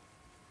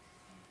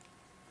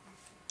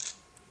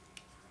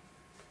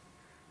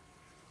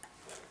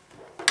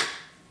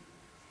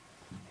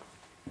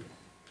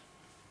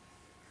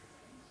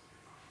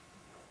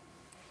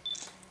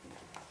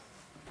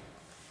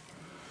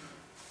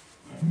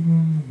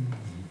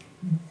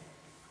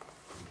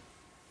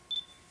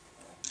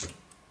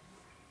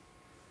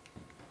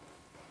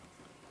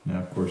 Now,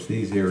 of course,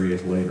 these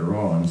areas later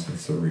on,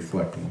 since they're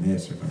reflecting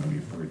this, are going to be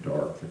very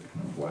dark. They're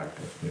kind of black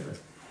up there. And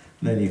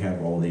then you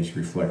have all these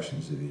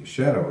reflections of these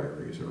shadow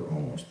areas that are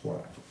almost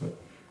black. But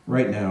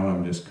right now,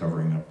 I'm just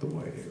covering up the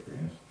white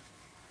areas.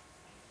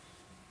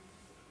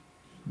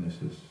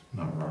 This is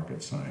not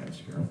rocket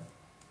science here.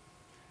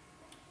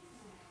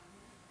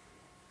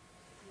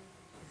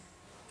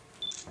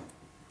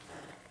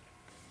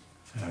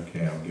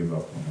 Okay, I'll give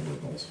up on the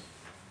wiggles.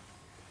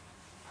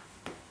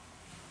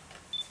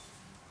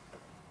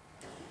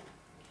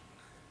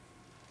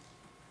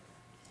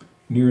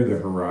 Near the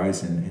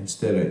horizon,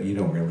 instead of, you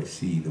don't really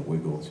see the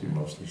wiggles, you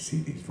mostly see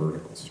these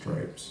vertical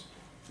stripes.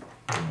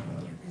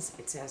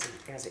 It's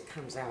as it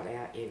comes out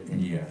at you that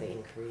Yeah. they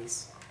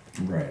increase.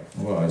 Right,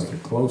 well, as they're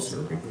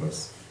closer,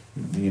 because,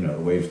 you know,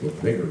 the waves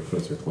look bigger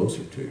because they're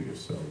closer to you,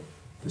 so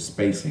the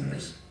spacing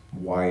is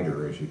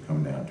wider as you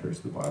come down towards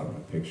the bottom of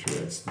the picture.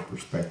 That's the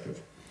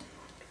perspective.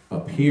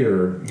 Up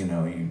here, you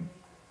know, you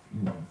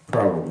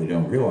probably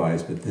don't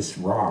realize, but this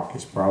rock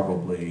is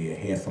probably a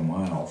half a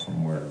mile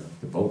from where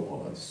the boat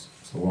was.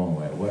 It's a long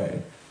way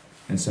away.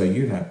 And so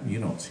you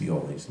don't see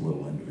all these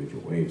little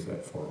individual waves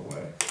that far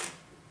away.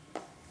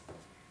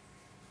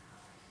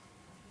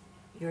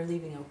 You're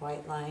leaving a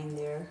white line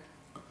there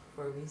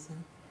for a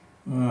reason?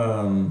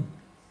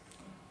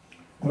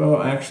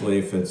 Well, actually,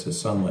 if it's a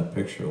sunlit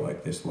picture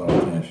like this, a lot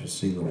of times you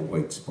see little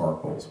white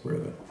sparkles where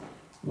the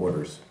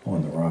water's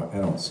on the rock. I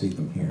don't see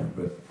them here,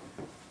 but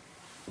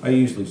I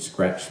usually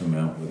scratch them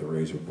out with a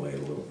razor blade a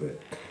little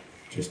bit,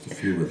 just a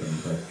few of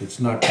them, but it's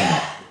not going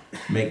to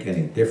make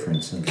any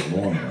difference in the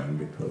long run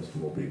because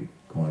we'll be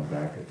going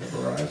back at the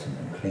horizon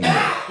and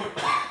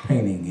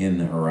painting in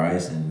the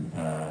horizon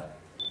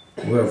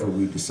wherever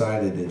we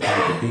decided it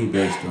had to be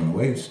based on the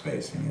wave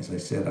spacing. As I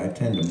said, I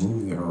tend to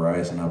move the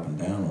horizon up and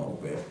down a little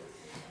bit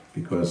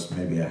because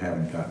maybe I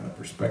haven't gotten the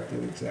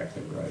perspective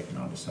exactly right, and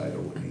I'll decide,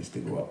 oh, it needs to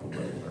go up a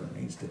little or it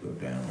needs to go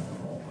down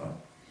a little.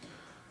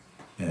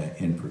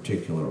 In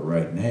particular,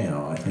 right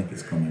now, I think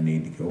it's going to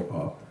need to go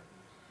up.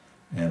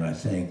 And I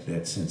think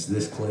that since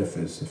this cliff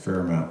is a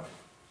fair amount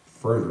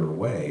further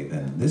away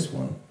than this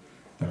one,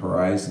 the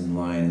horizon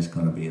line is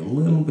going to be a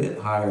little bit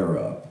higher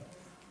up,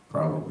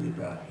 probably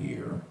about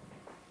here.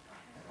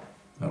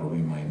 That'll be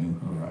my new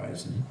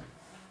horizon.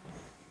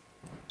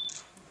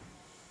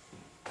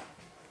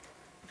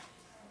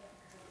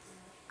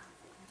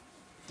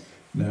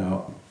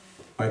 Now,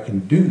 I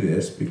can do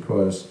this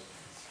because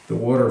the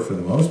water, for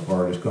the most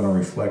part, is going to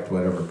reflect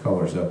whatever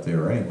color's up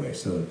there anyway,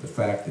 so that the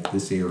fact that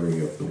this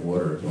area of the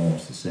water is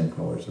almost the same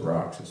color as the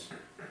rocks is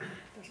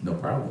no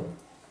problem.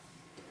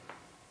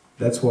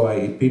 That's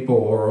why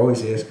people are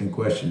always asking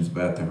questions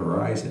about the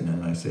horizon,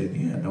 and I say,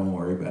 yeah, don't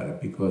worry about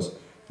it, because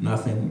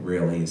nothing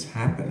really is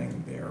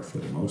happening there for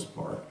the most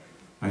part.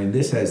 I mean,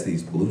 this has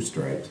these blue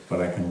stripes, but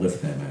I can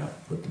lift them out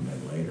and put them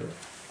in later.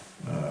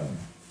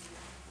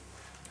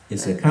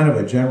 It's a kind of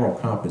a general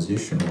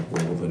compositional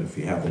rule that if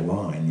you have a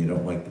line, you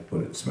don't like to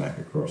put it smack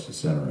across the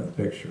center of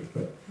the picture,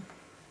 but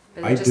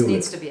it just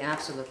needs to be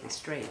absolutely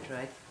straight,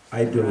 right?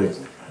 I do it,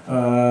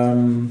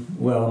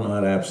 well,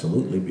 not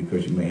absolutely,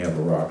 because you may have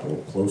a rock a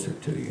little closer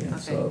to you, and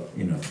so,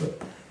 you know,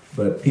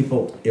 but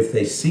people, if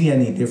they see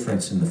any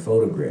difference in the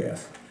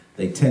photograph,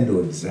 they tend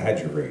to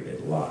exaggerate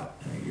it a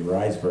lot. Your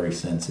eye's very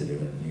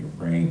sensitive, and your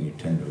brain, you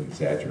tend to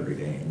exaggerate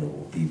any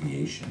little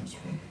deviations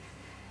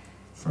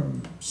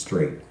from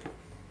straight.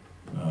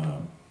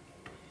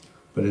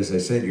 But as I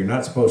said, you're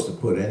not supposed to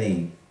put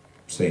any,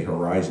 say,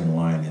 horizon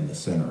line in the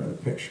center of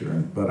the picture,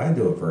 but I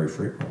do it very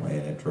frequently,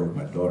 and it drove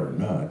my daughter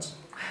nuts.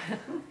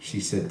 She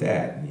said,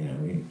 Dad, you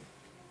know,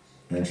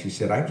 and she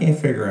said, I can't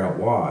figure out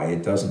why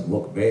it doesn't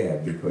look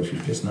bad, because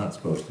you're just not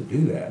supposed to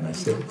do that. And I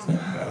said,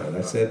 think about it.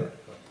 I said,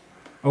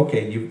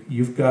 okay,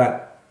 you've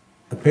got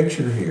a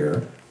picture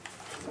here,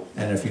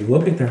 and if you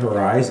look at the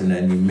horizon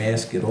and you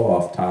mask it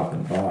off top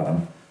and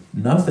bottom,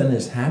 nothing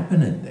is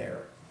happening there,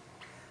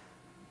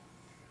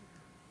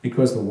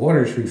 because the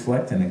water is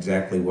reflecting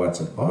exactly what's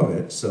above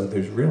it, so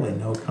there's really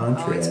no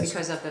contrast. Oh, it's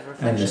because of the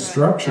reflection. And the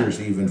structures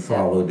even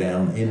follow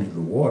down into the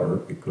water,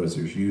 because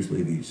there's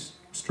usually these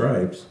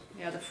stripes.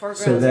 Yeah, the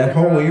foreground. So that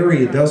whole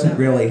area doesn't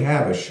really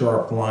have a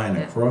sharp line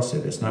across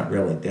it. It's not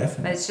really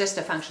definite. But it's just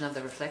a function of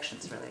the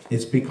reflections, really.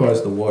 It's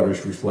because the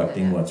water's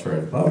reflecting what's right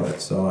above it.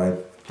 So I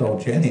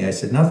told Jenny, I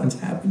said, nothing's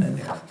happening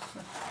there.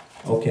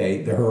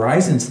 Okay, the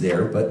horizon's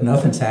there, but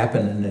nothing's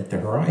happening at the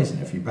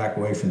horizon. If you back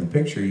away from the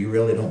picture, you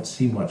really don't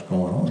see much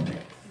going on there.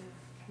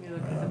 You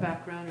look at the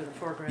background or the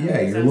foreground. Yeah,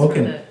 you're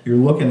looking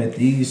at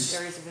these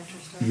Areas of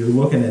interest. you're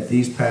looking at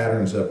these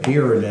patterns up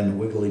here, and then the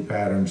wiggly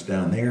patterns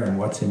down there, and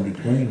what's in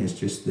between is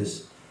just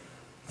this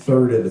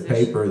third of the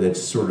paper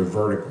that's sort of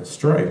vertical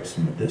stripes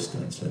from a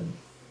distance, and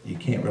you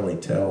can't really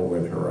tell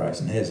where the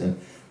horizon is. And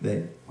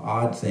the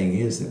odd thing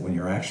is that when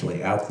you're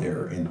actually out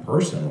there in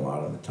person, a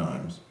lot of the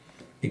times,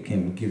 it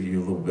can give you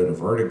a little bit of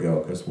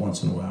vertigo, because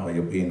once in a while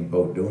you'll be in a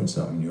boat doing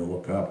something, you'll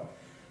look up,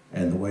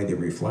 and the way the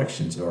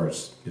reflections are,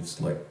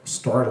 it's like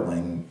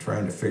startling,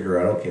 trying to figure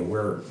out, okay,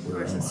 where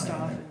am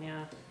I?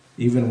 Yeah.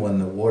 Even when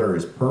the water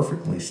is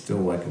perfectly still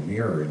like a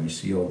mirror, and you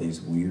see all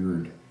these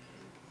weird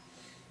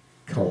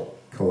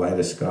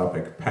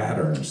kaleidoscopic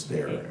patterns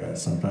there,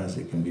 sometimes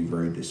it can be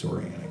very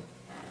disorienting.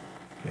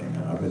 Okay,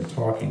 now I've been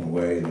talking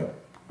away to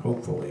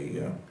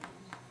hopefully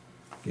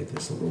get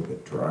this a little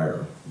bit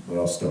drier, but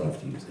I'll still have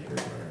to use the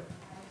hairdryer.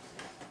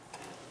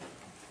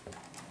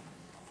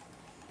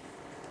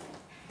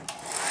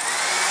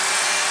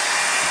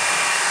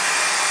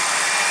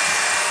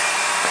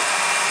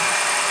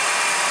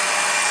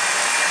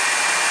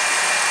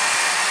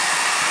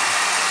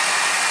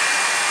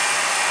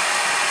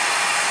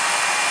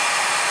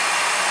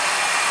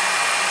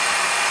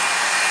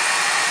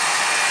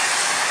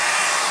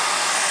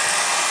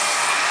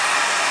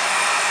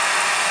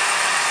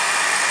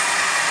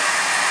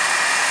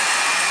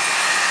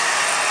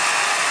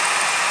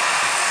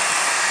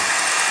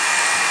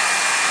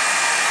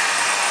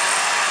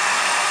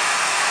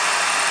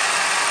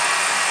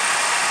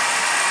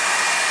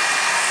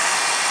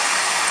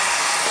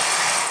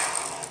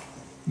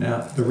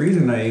 Now, the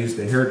reason I used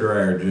the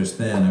hairdryer just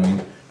then, I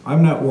mean,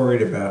 I'm not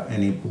worried about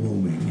any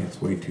blooming.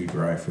 It's way too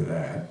dry for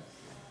that.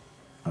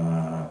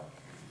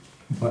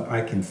 But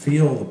I can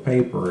feel the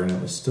paper, and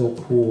it was still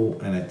cool,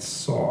 and it's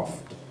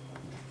soft.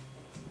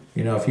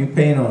 You know, if you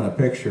paint on a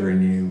picture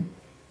and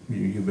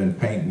you've been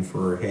painting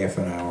for half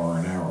an hour or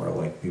an hour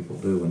like people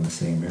do in the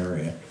same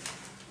area,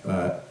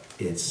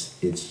 It's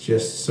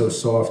just so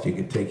soft you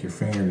could take your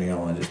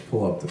fingernail and just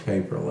pull up the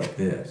paper like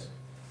this.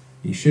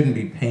 You shouldn't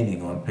be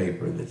painting on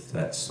paper that's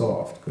that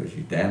soft because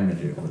you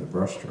damage it with the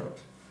brush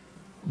strokes.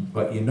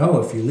 But you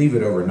know, if you leave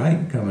it overnight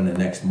and come in the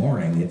next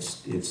morning,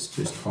 it's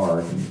just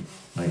hard and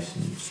nice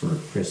and sort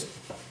of crisp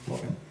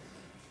looking.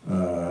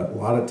 A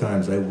lot of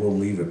times I will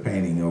leave a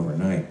painting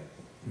overnight.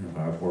 If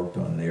I've worked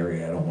on an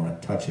area, I don't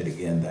want to touch it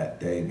again that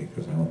day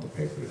because I want the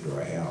paper to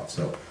dry out.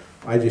 So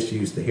I just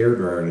use the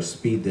hairdryer to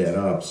speed that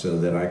up so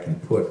that I can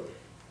put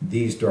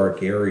these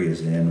dark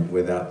areas in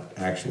without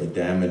actually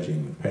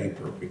damaging the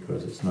paper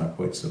because it's not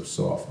quite so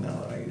soft now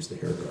that I use the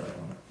hairdryer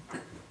on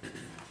it.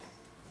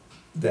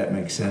 That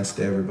makes sense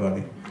to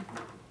everybody?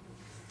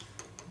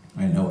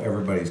 I know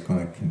everybody's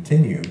going to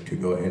continue to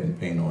go ahead and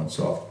paint on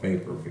soft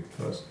paper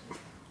because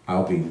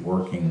I'll be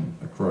working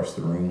across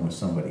the room with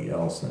somebody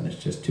else and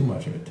it's just too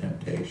much of a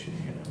temptation,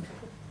 you know.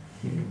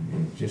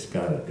 You just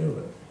got to do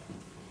it.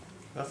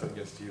 Nothing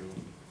against you.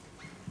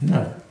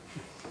 No.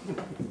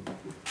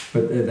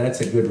 But that's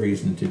a good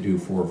reason to do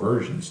 4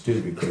 versions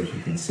too, because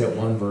you can set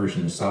one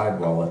version aside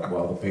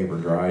while the paper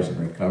dries and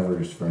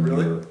recovers from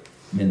your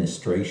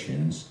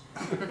ministrations,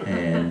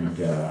 and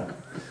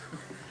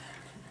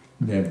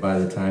then by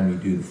the time you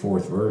do the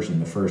 4th version,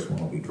 the first one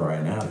will be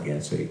drying out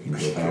again, so you can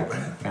go back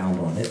and pound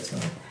on it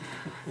some.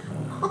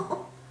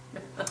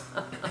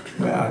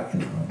 Well, you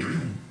know,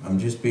 I'm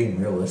just being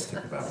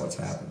realistic about what's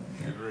happening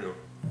here. Real.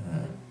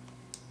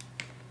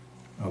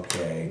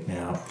 Okay,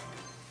 now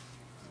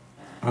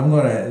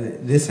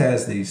this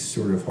has these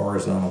sort of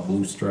horizontal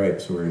blue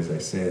stripes where, as I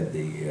said,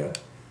 the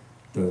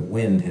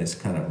wind has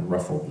kind of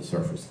ruffled the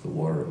surface of the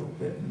water a little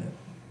bit and it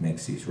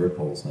makes these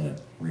ripples and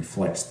it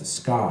reflects the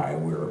sky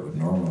where it would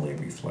normally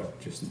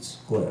reflect just this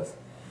cliff.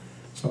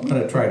 So I'm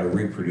going to try to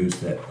reproduce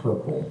that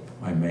purple.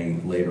 I may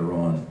later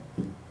on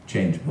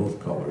change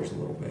both colors a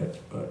little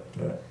bit, but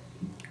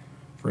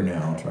for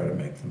now I'll try to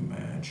make them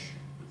match.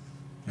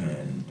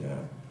 And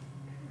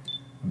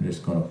I'm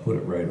just going to put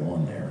it right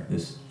on there.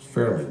 This is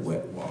fairly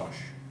wet wash.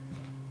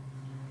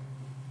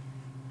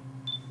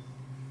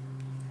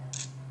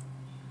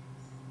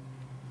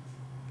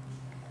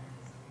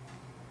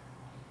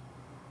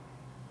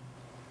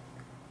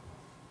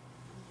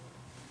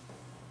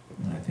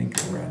 And I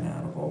think I ran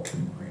out of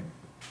ultramarine.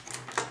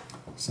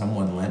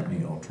 Someone lent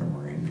me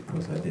ultramarine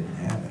because I didn't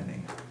have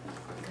any.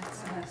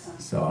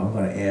 So I'm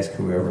going to ask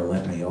whoever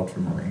lent me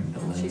ultramarine to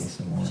lend me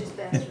some more. She's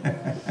bad.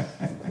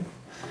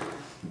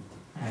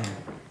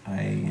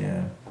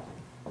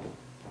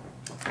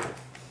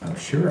 I'm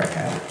sure I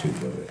have a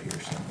tube of it here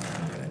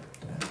somewhere.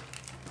 But,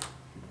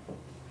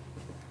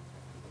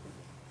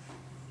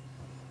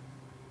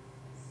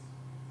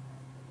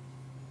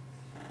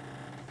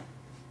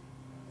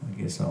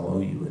 I guess I'll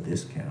owe you a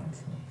discount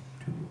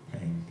for tube of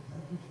paint.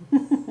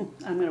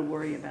 I'm going to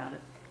worry about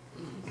it.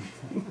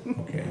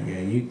 Okay,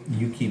 yeah,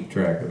 you keep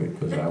track of it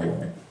because I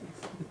won't.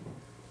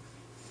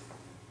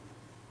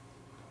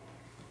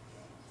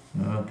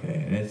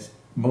 Okay, and it's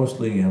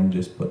mostly I'm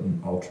just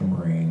putting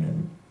ultramarine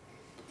and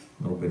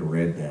a little bit of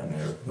red down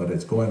there, but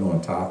it's going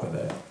on top of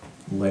that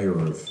layer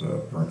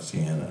of burnt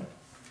sienna.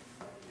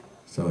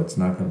 So it's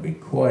not going to be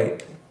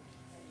quite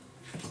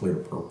a clear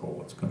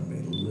purple. It's going to be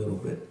a little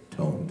bit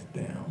toned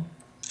down.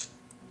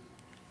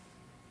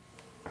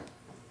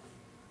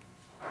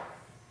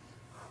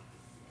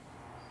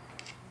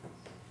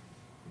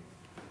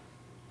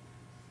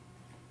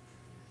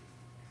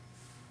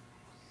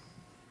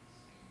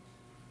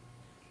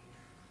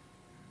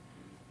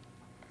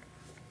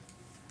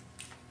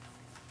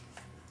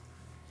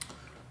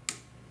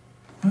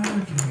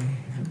 Okay,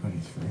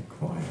 everybody's very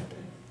quiet.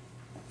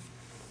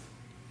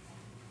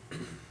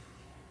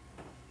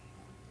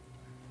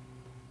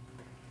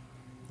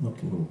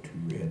 Looked a little too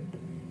red to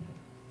me.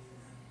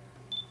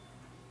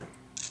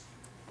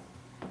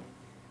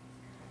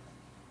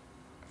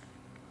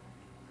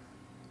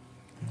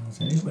 Now, is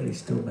anybody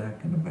still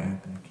back in the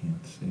back? I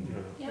can't see.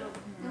 Yep.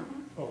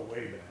 Oh,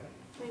 way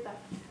back. Way back.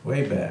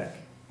 Way back.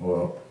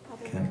 Well,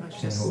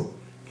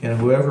 can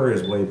whoever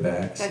is way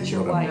back That's see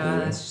your what I'm wife. doing?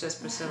 No, that's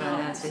just Priscilla and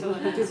Nancy.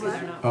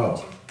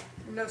 Oh,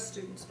 No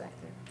students back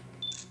there.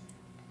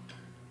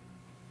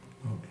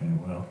 okay,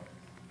 well.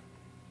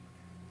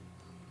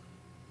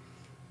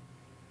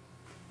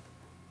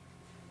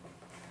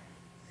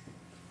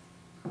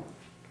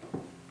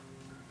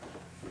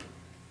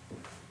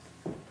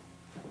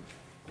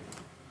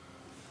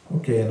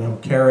 Okay, and I'm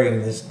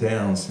carrying this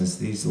down since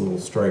these little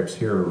stripes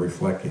here are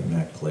reflecting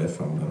that cliff.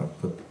 I'm going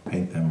to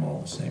paint them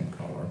all the same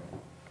color.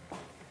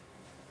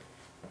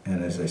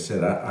 And as I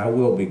said, I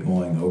will be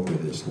going over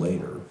this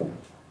later.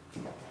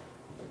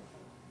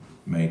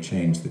 May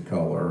change the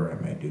color, I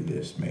may do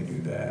this, may do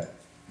that,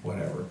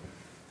 whatever.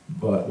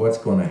 But what's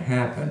going to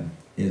happen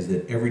is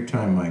that every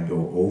time I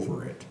go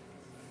over it,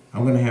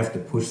 I'm going to have to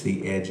push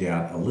the edge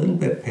out a little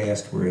bit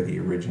past where the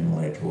original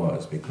edge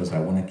was because I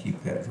want to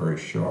keep that very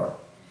sharp.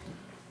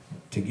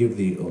 To give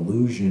the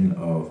illusion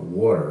of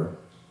water,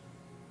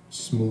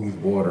 smooth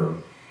water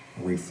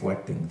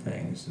reflecting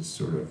things, this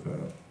sort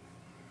of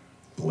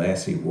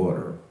glassy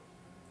water,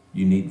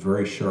 you need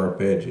very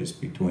sharp edges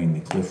between the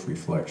cliff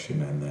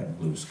reflection and that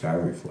blue sky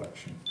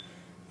reflection.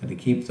 And to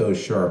keep those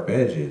sharp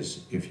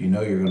edges, if you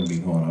know you're going to be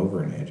going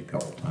over an edge a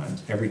couple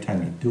times, every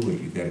time you do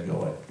it, you got to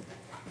go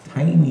a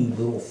tiny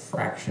little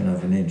fraction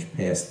of an inch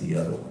past the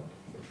other one.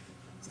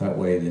 So that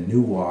way the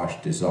new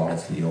wash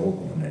dissolves the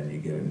old one and you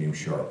get a new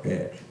sharp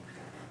edge.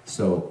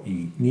 So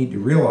you need to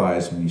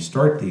realize when you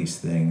start these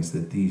things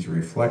that these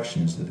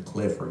reflections of the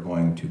cliff are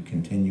going to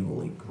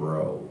continually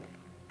grow.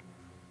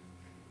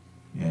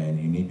 And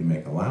you need to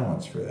make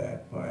allowance for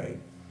that by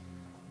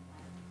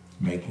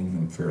making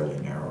them fairly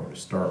narrow to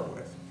start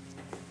with.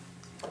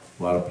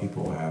 A lot of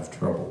people have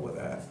trouble with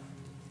that.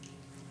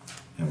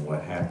 And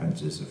what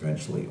happens is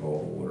eventually all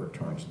the water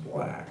turns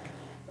black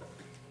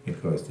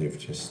because they've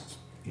just,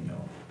 you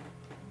know,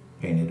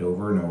 painted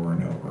over and over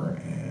and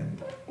over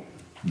and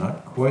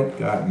not quite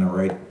gotten the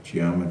right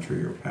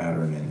geometry or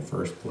pattern in the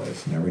first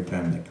place. And every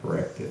time they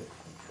correct it,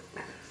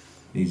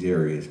 these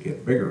areas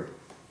get bigger.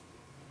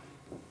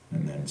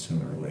 And then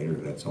sooner or later,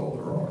 that's all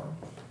there are.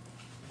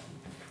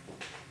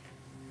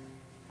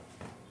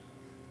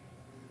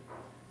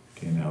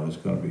 Okay, now there's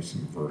going to be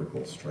some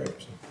vertical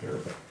stripes up there.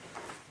 But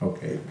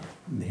okay,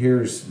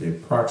 here's the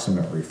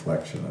approximate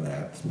reflection of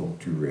that. It's a little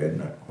too red,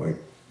 not quite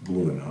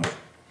blue enough.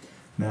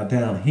 Now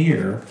down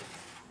here,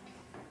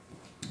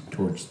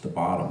 towards the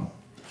bottom,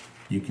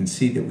 you can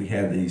see that we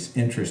have these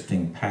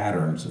interesting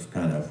patterns of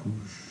kind of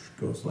whoosh,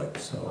 goes like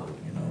so,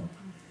 you know.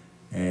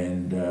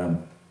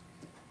 And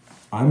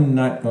I'm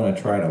not going to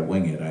try to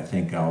wing it. I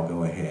think I'll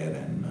go ahead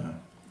and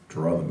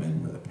draw them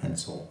in with a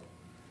pencil.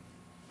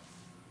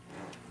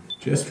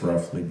 Just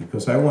roughly,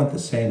 because I want the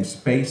same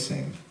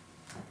spacing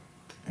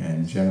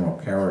and general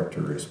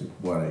character as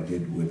what I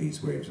did with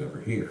these waves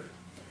over here.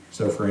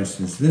 So for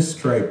instance, this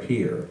stripe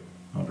here,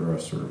 I'll draw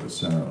sort of a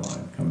center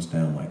line, comes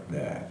down like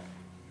that.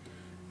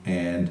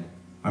 And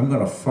I'm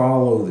going to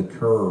follow the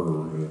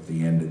curve of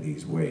the end of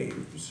these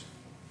waves.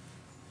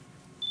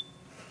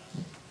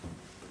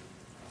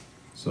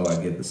 So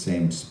I get the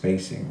same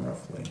spacing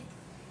roughly.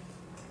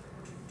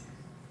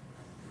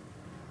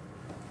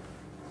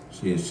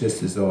 See, it's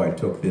just as though I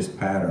took this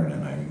pattern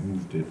and I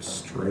moved it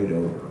straight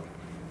over.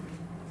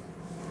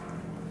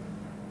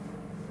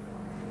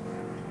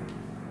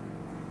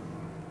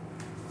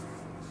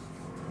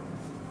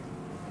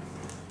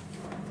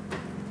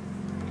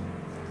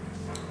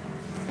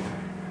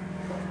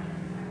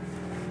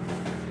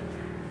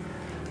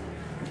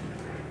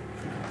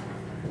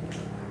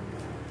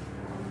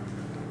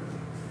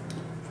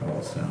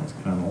 Fellow sounds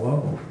kind of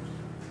low.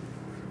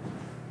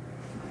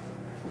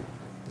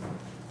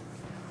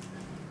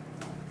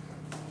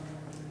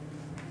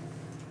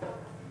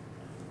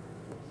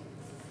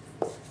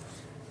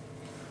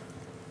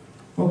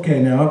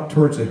 Okay, now up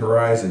towards the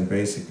horizon,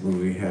 basically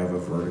we have a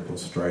vertical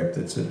stripe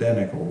that's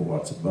identical to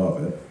what's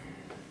above it.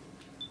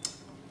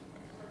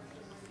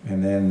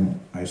 And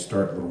then I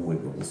start little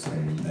wiggles,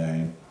 and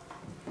I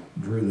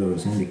drew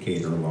those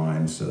indicator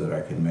lines so that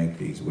I can make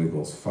these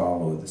wiggles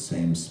follow the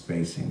same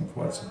spacing of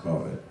what's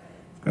above it.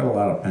 I've got a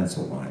lot of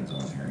pencil lines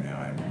on here now.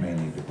 I may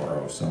need to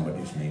borrow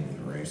somebody's needed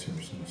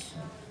erasers.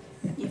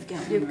 You've got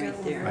one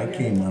right there. I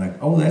came on a,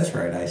 oh, that's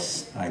right,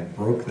 I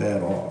broke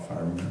that off, I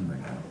remember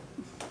now.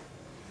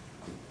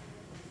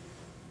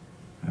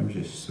 I'm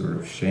just sort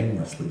of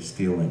shamelessly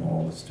stealing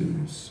all the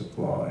students'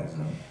 supplies.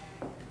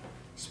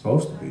 It's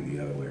supposed to be the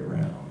other way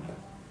around.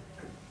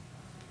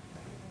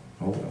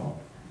 Oh well.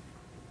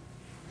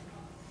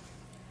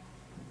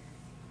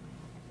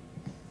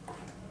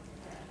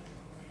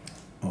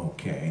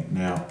 Okay,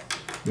 now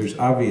there's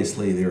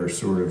obviously there are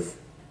sort of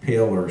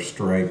paler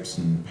stripes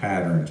and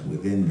patterns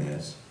within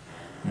this.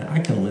 And I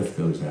can lift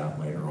those out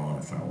later on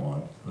if I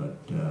want, but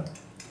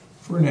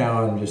for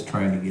now I'm just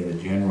trying to get a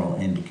general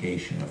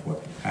indication of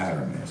what the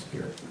pattern is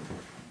here.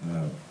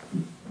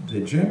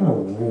 The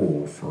general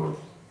rule for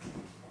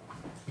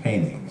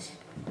paintings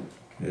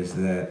is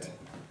that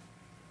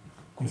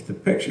if the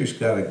picture's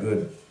got a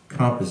good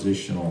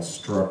compositional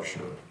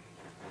structure,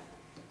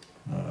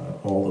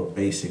 all the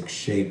basic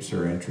shapes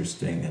are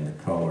interesting and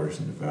the colors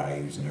and the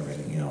values and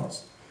everything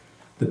else,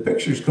 the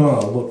picture's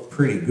going to look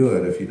pretty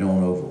good if you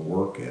don't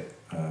overwork it.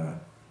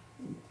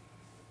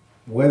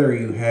 Whether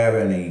you have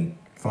any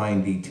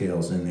fine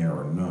details in there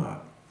or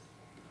not.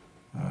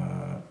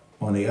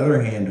 On the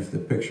other hand, if the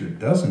picture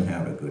doesn't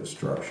have a good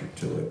structure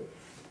to it,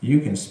 you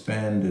can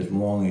spend as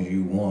long as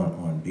you want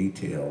on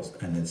details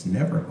and it's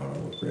never going to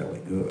look really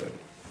good.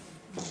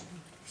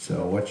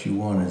 So what you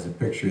want is a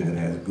picture that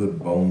has good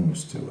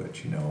bones to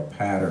it, you know, a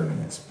pattern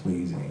that's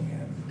pleasing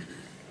and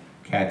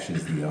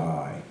catches the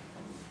eye.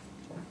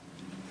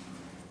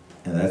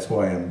 And that's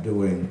why I'm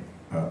doing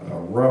a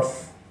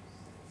rough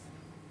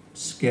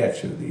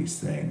sketch of these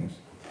things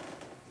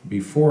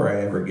before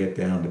I ever get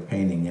down to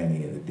painting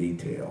any of the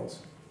details.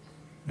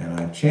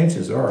 And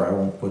chances are I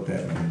won't put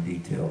that many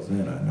details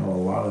in. I know a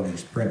lot of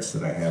these prints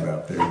that I have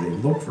out there, they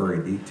look very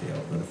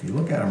detailed, but if you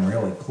look at them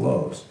really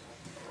close,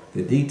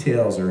 the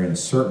details are in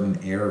certain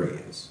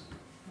areas.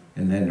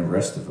 And then the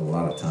rest of it, a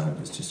lot of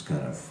times, is just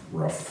kind of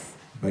rough.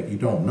 But you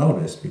don't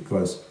notice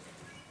because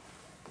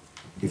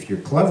if you're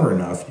clever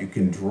enough, you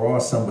can draw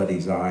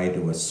somebody's eye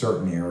to a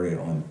certain area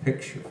on the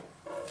picture.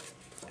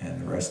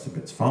 And the rest of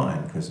it's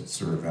fine because it's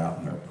sort of out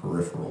in their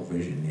peripheral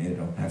vision. You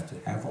don't have to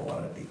have a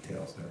lot of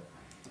details there.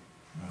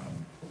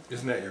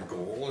 Isn't that your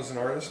goal as an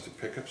artist, to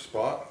pick up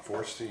spot,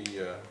 force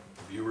the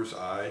viewer's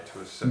eye to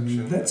a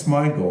section? That's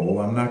my goal.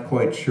 I'm not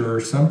quite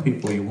sure. Some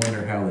people, you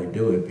wonder how they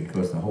do it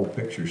because the whole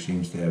picture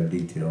seems to have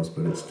details,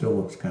 but it still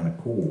looks kind of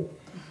cool.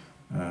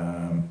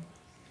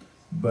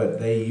 But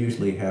they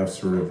usually have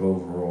sort of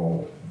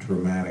overall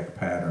dramatic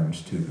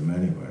patterns to them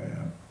anyway.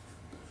 I'm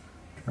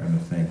trying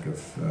to think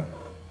of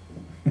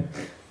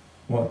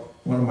well,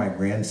 one of my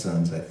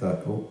grandsons. I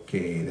thought,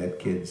 okay, that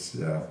kid's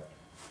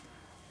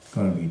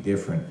going to be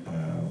different.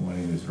 When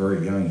he was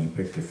very young, he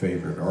picked a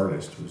favorite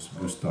artist, was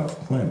Gustav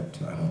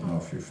Klimt. I don't know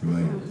if you're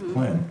familiar with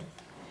Klimt.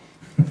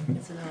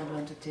 It's an odd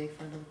one to take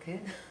for a little kid.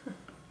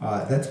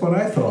 That's what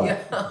I thought.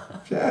 Yeah.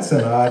 That's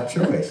an odd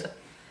choice.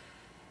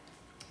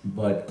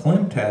 But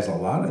Klimt has a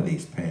lot of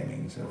these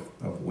paintings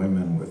of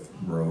women with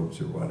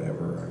robes or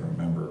whatever. I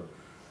remember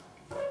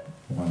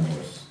one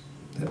was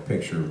that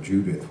picture of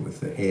Judith with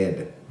the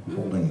head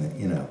holding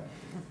the,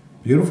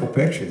 beautiful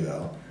picture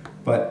though.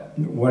 But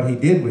what he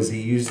did was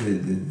he used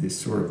this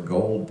sort of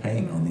gold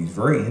paint on these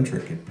very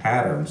intricate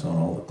patterns on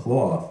all the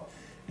cloth.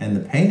 And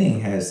the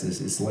painting has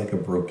this, it's like a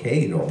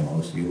brocade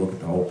almost. You look at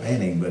the whole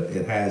painting, but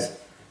it has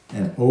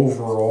an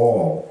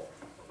overall,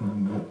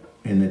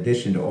 in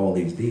addition to all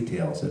these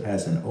details, it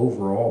has an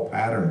overall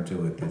pattern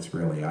to it that's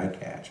really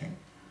eye-catching.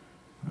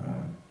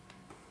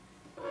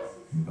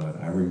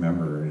 But I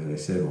remember, as I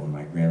said, when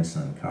my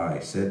grandson Kai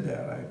said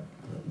that, I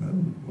thought,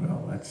 oh,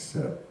 well,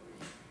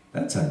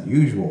 that's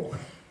unusual.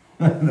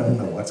 I don't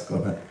know what's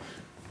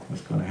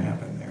gonna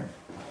happen there.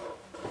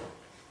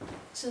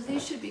 So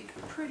these should be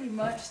pretty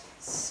much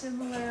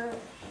similar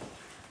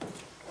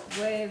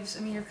waves.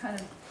 I mean, you're kind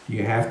of...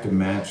 You have to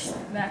match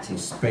matching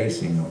the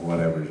spacing of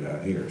whatever's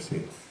out here. See,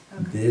 okay.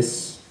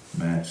 This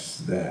matches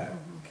that.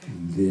 Okay.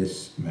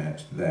 This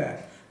matched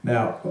that.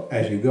 Now,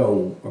 as you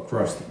go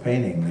across the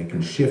painting, they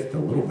can shift a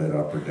little bit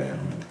up or down,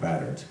 and the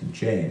patterns can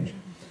change.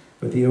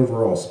 But the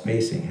overall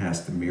spacing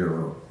has to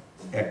mirror,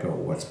 echo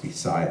what's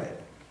beside it.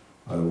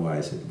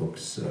 Otherwise, it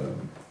looks,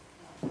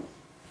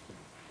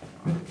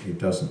 it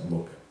doesn't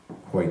look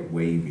quite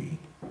wavy.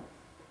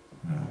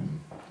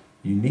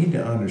 You need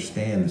to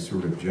understand the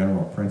sort of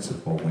general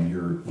principle when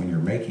you're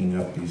making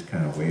up these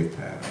kind of wave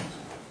patterns.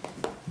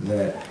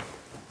 That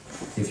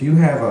if you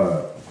have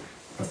a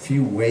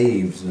few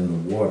waves in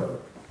the water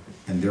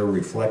and they're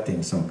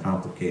reflecting some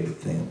complicated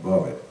thing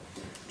above it,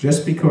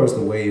 just because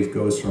the wave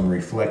goes from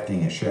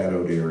reflecting a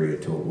shadowed area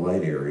to a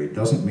light area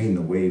doesn't mean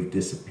the wave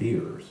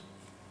disappears.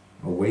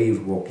 A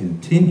wave will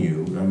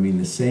continue,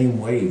 the same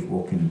wave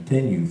will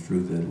continue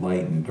through the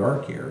light and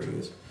dark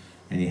areas.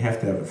 And you have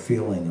to have a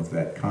feeling of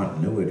that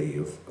continuity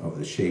of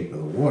the shape of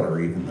the water,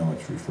 even though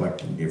it's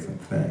reflecting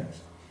different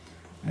things.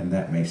 And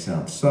that may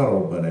sound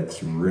subtle, but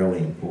it's really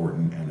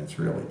important and it's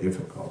really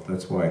difficult.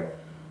 That's why,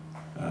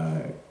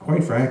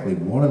 quite frankly,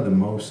 one of the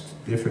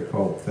most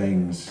difficult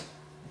things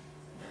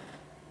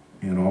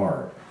in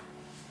art,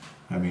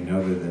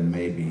 other than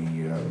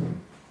maybe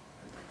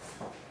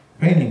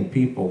painting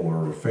people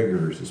or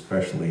figures,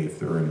 especially if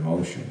they're in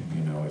motion,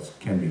 it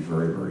can be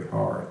very, very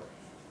hard.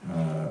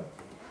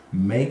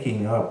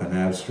 Making up an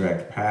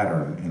abstract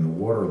pattern in the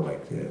water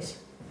like this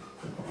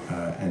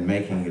and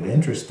making it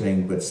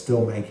interesting but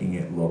still making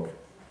it look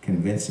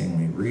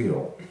convincingly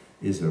real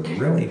is a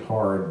really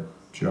hard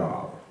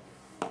job.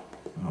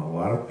 A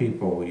lot of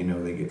people,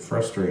 they get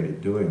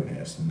frustrated doing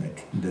this and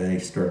they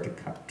start to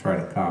try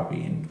to copy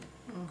in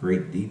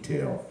great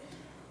detail.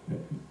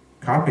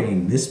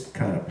 Copying this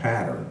kind of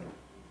pattern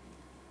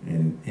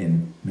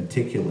in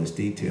meticulous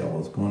detail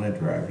is going to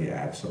drive you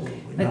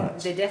absolutely nuts.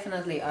 But they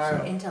definitely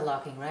are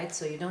interlocking, right?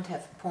 So you don't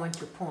have point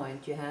to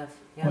point. You have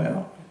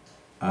Well,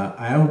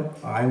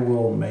 I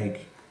will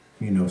make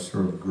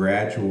sort of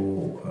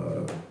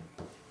gradual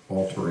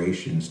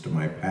alterations to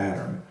my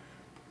pattern.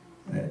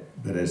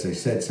 But as I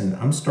said, since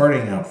I'm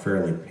starting out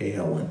fairly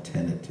pale and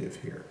tentative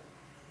here,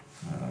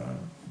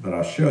 but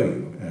I'll show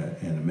you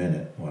in a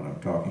minute what I'm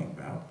talking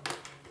about.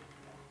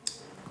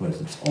 Because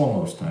it's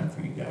almost time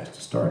for you guys to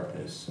start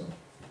this. So,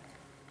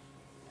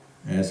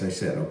 as I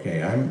said,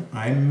 okay,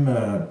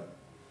 I'm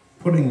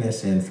putting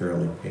this in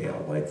fairly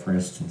pale. Like for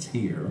instance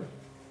here,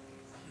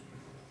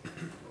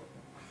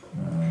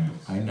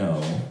 I know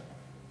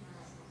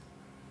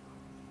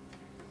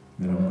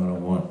that I'm going to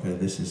want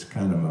this is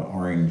kind of an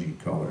orangey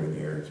color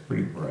there. It's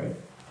pretty bright,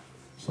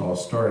 so I'll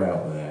start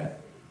out with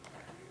that,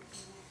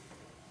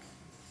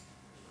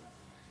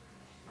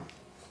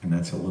 and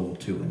that's a little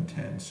too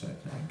intense, I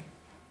think.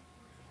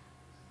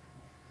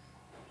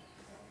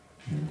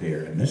 And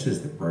there, and this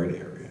is the bright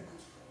area.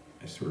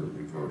 I sort of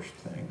reversed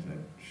things. I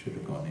should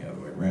have gone the other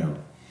way around.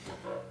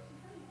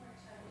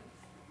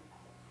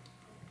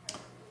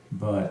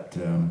 But,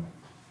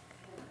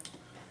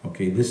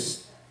 okay,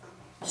 this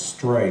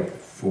stripe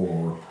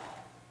for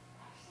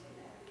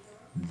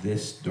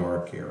this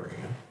dark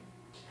area,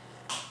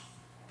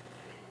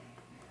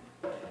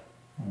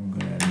 I'm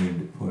going to need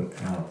to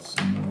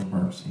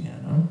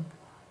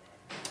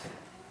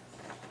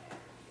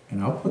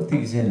and I'll put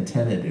these in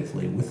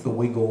tentatively with the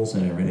wiggles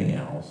and everything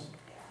else.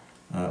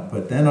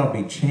 But then I'll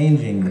be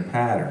changing the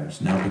patterns.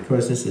 Now,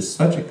 because this is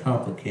such a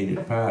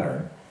complicated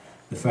pattern,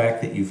 the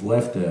fact that you've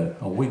left a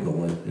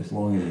wiggle, as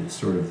long as it's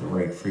sort of the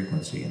right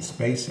frequency and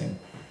spacing,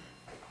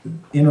 the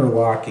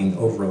interlocking,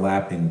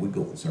 overlapping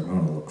wiggles are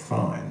going to look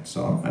fine.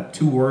 So I'm not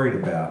too worried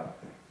about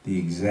the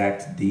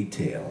exact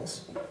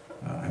details.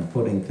 I'm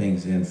putting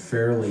things in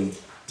fairly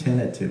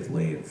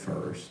tentatively at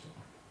first,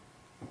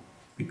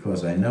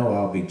 because I know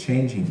I'll be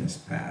changing this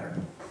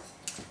pattern.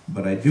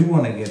 But I do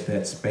want to get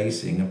that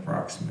spacing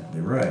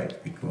approximately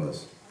right,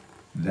 because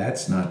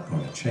that's not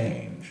going to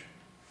change.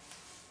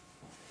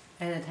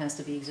 And it has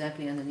to be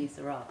exactly underneath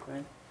the rock,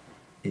 right?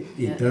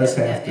 It does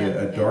have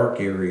to, a dark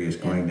area is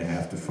going to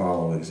have to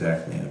follow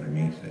exactly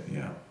underneath it,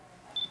 yeah.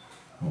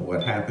 Well,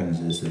 what happens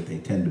is that they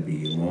tend to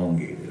be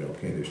elongated,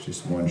 okay? There's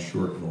just one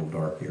short little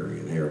dark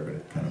area there, but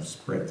it kind of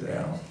spreads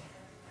out.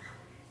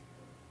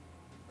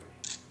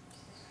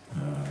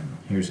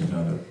 Here's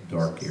another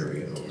dark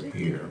area over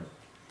here.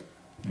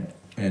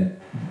 And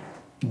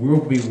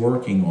we'll be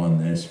working on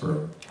this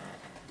for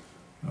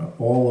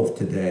all of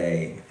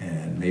today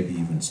and maybe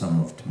even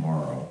some of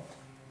tomorrow,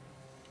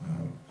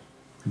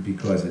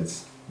 because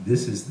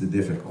this is the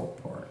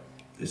difficult part.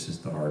 This is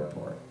the hard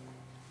part.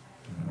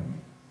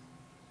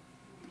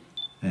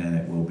 And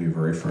it will be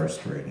very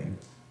frustrating.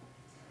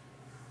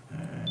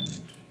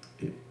 And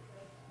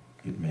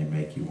it may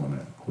make you want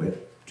to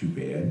quit. Too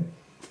bad.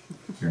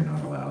 You're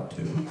not allowed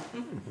to.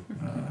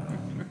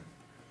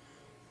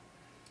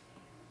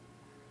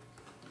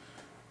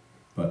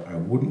 But I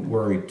wouldn't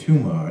worry too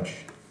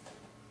much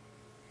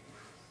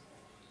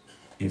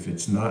if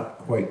it's not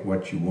quite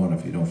what you want,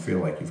 if you don't feel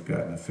like you've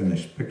gotten a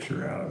finished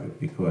picture out of it,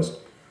 because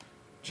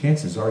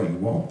chances are you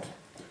won't.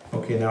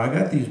 Okay, now I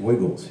got these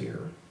wiggles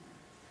here,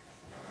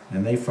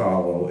 and they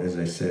follow, as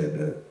I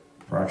said,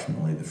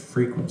 approximately the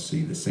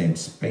frequency, the same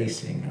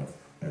spacing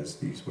as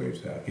these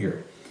waves out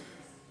here.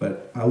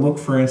 But I look,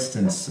 for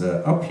instance,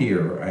 up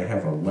here I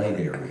have a light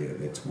area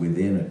that's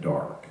within a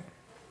dark,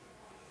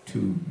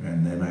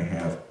 and then I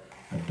have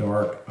a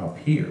dark up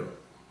here,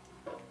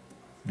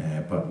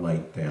 but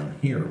light down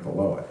here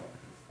below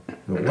it.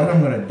 But what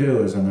I'm going to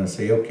do is I'm going to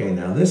say, okay,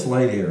 now this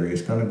light area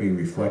is going to be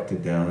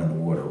reflected down in the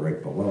water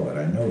right below it.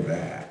 I know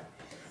that.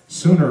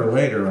 Sooner or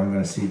later, I'm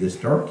going to see this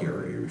dark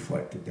area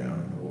reflected down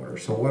in the water.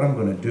 So what I'm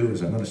going to do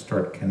is I'm going to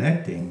start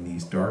connecting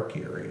these dark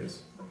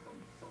areas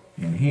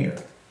in here,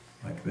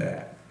 like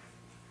that.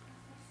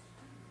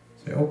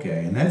 Say,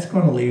 okay, and that's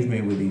going to leave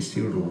me with these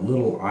two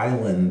little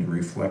island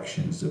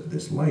reflections of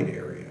this light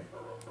area.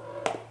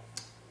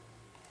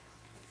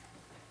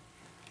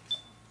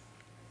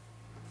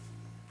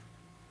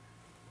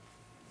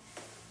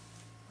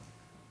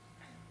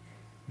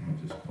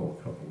 I'll just pull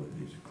a couple of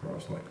these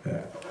across like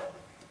that.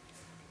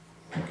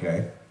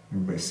 Okay,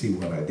 everybody see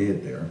what I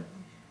did there?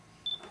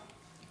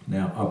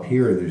 Now up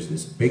here there's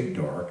this big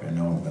dark. I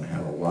know I'm going to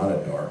have a lot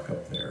of dark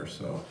up there,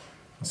 so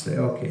I'll say,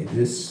 okay,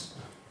 this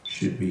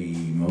should be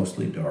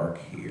mostly dark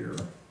here,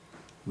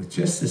 with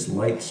just this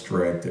light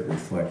stripe that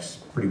reflects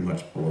pretty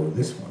much below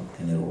this one,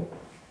 and it'll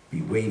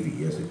be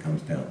wavy as it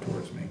comes down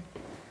towards me.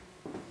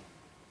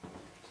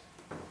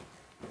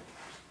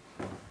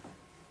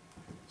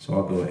 So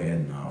I'll go ahead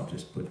and I'll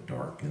just put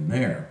dark in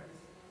there.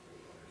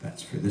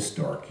 That's for this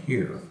dark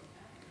here.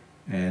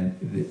 And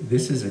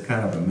this is a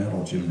kind of a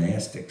mental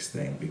gymnastics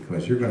thing,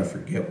 because you're going to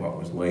forget what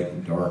was light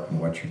and dark and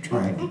what you're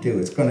trying to do.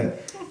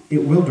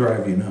 It will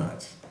drive you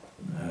nuts.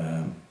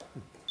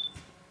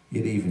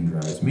 It even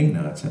drives me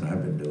nuts, and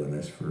I've been doing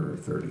this for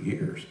 30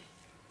 years.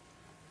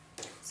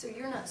 So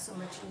you're not so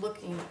much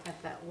looking at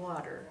that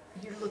water,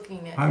 you're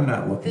looking at I'm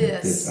not looking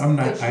at this.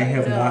 I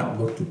have not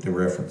looked at the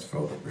reference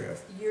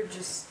photograph. You're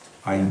just...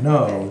 I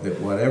know that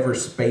whatever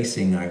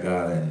spacing I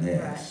got in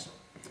this,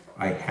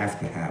 I have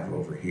to have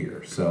over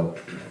here. So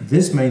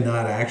this may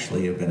not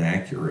actually have been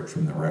accurate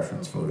from the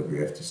reference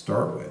photograph to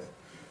start with.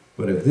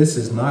 But if this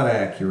is not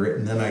accurate,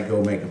 and then I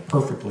go make a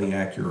perfectly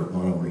accurate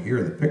one over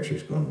here, the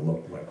picture's going to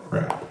look like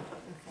crap.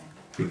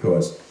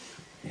 Because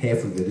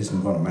half of it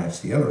isn't going to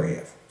match the other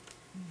half.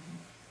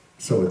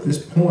 So at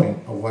this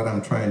point, what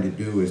I'm trying to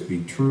do is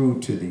be true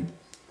to the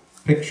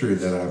picture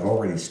that I've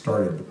already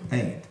started to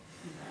paint.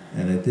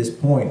 And at this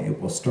point,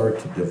 it will start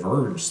to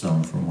diverge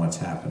some from what's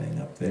happening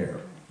up there.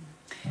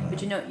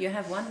 But you know, you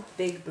have one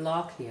big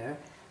block here,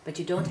 but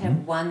you don't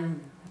have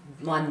one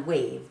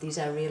wave. These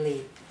are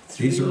really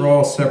three. These are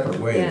all separate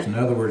waves. Yeah. In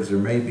other words, there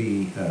may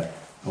be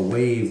a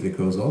wave that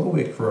goes all the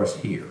way across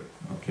here,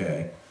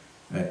 okay?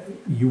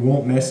 You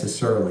won't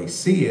necessarily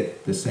see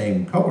it the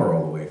same color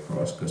all the way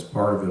across, because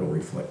part of it will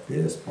reflect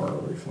this, part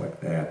will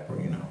reflect that, or,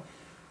 you know.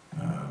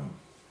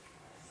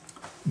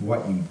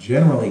 What you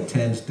generally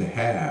tends to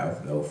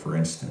have, though, for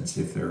instance,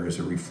 if there is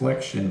a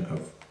reflection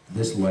of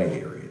this light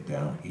area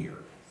down here,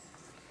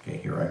 okay,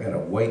 here I got a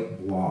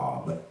white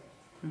blob,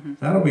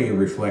 that'll be a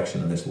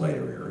reflection of this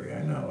lighter area,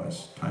 I know,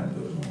 as time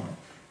goes on.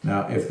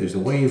 Now, if there's a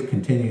wave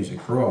continues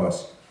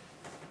across,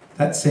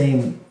 that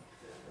same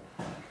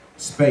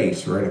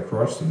space right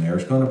across from there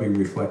is going to be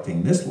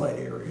reflecting this light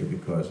area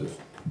because of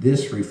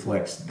this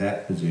reflects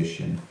that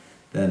position,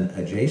 then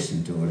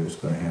adjacent to it is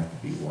going to have to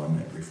be one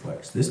that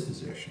reflects this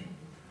position.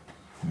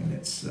 I mean,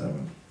 it's,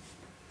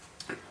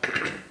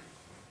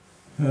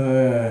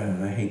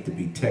 I hate to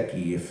be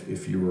techie.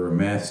 If you were a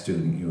math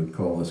student, you would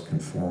call this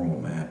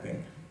conformal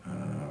mapping,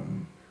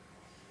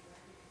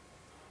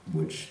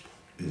 which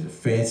is a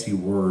fancy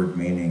word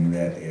meaning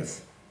that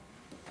if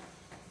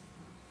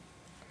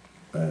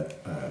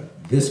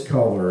this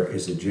color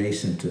is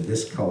adjacent to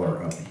this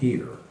color up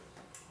here,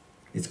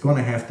 it's going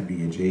to have to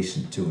be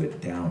adjacent to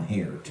it down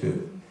here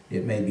too.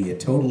 It may be a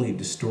totally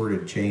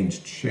distorted,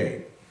 changed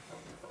shape,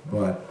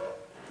 but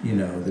you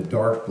know, the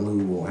dark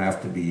blue will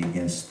have to be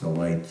against the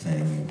light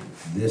thing, and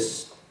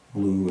this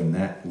blue and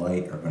that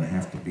light are going to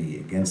have to be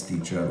against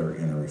each other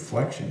in a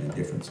reflection in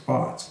different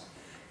spots.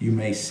 You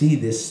may see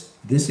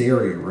this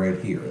area right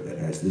here that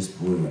has this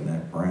blue and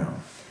that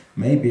brown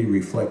may be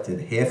reflected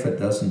half a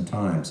dozen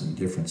times in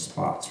different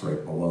spots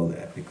right below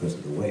that because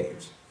of the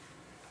waves.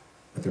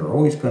 But they're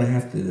always going to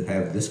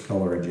have this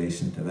color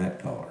adjacent to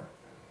that color.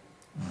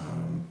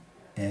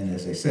 And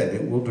as I said,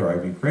 it will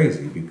drive you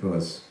crazy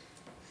because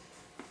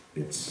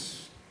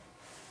it's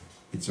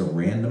a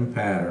random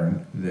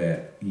pattern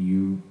that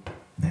you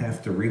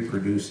have to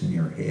reproduce in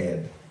your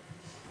head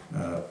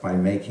by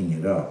making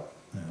it up.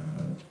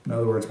 In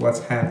other words, what's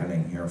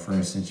happening here, for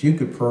instance, you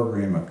could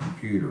program a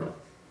computer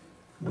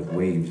with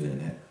waves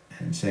in it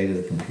and say to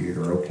the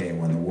computer, okay,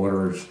 when the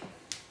water's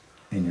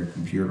in your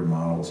computer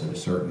models at a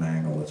certain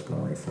angle, it's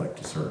going to reflect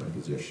a certain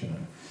position.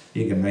 And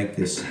you can make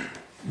this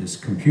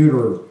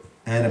computer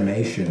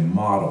animation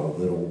model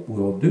that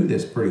will do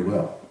this pretty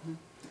well.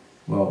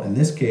 Well, in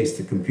this case,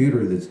 the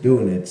computer that's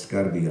doing it's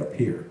got to be up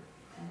here.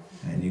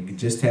 And you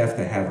just have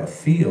to have a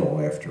feel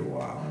after a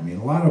while. I mean,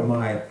 a lot of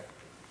my,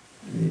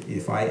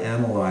 if I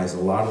analyze a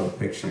lot of the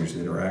pictures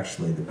that are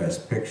actually the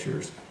best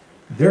pictures,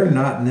 they're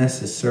not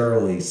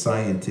necessarily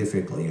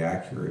scientifically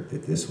accurate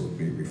that this would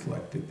be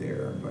reflected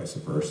there and vice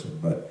versa,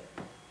 but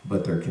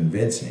they're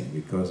convincing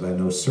because I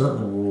know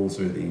certain rules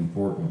are the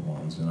important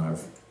ones, and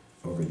I've,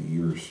 over the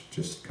years,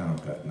 just kind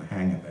of gotten the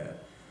hang of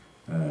that.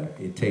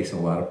 It takes a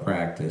lot of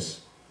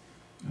practice.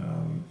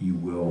 You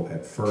will,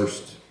 at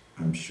first,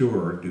 I'm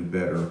sure, do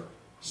better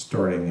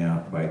starting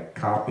out by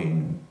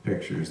copying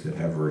pictures that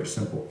have very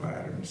simple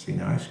patterns. See,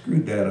 now I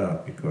screwed that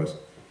up because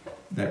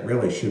that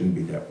really shouldn't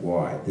be that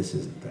wide. This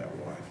isn't that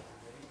wide.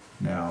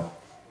 Now,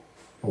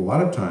 a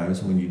lot of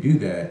times when you do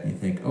that, you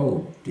think,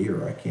 oh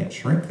dear, I can't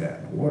shrink that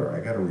in the water. I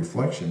got a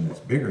reflection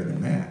that's bigger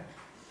than that.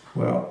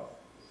 Well,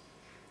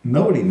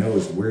 nobody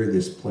knows where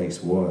this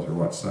place was or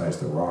what size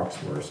the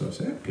rocks were, so I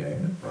say, okay,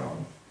 no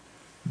problem.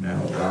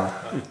 Now the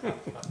rock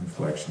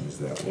reflection is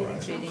that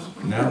wide.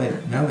 Now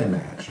they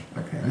match.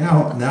 Okay,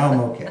 now I'm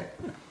okay.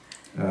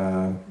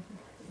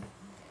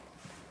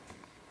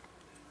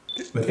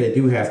 But they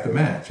do have to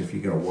match. If you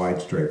get a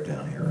wide stripe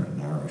down here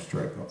and a narrow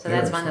stripe up there.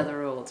 So that's one of the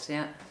rules,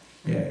 yeah.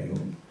 Yeah,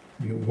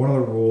 one of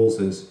the rules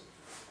is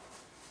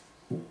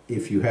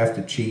if you have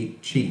to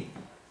cheat, cheat.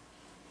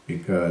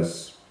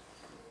 Because,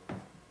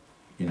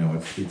 you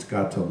know, it's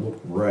got to look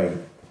right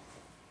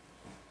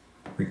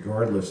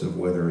regardless of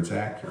whether it's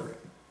accurate.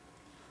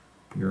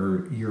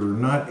 You're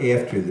not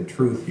after the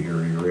truth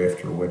here, you're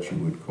after what you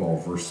would call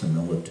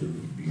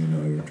verisimilitude. You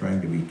know, you're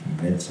trying to be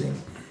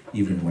convincing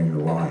even when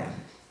you're lying.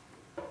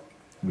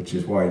 Which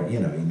is why, you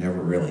know, you never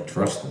really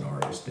trust an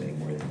artist any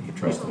more than you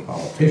trust a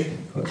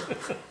politician, because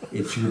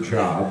it's your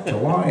job to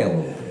lie a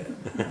little bit.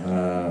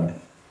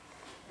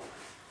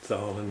 It's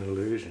all an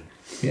illusion.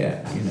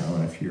 Yeah, you know,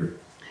 and if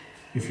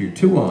you're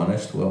too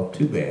honest, well,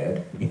 too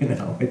bad. You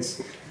know,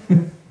 it's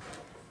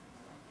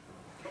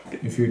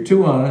if you're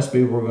too honest,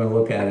 people are going to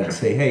look at it and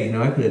say, hey, you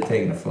know, I could have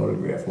taken a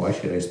photograph. Why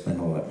should I spend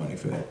all that money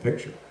for that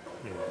picture?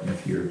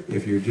 If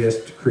you're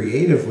just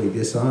creatively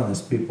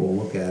dishonest, people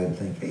will look at it and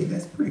think, hey,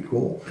 that's pretty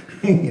cool.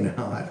 You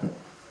know,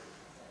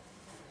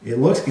 it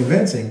looks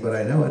convincing, but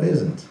I know it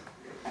isn't.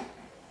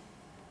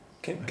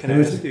 Can I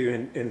ask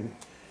you,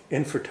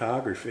 in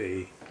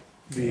photography,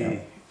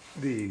 the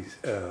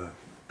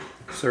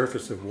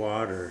surface of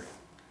water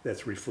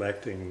that's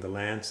reflecting the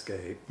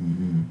landscape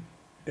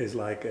is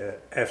like a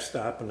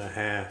f-stop and a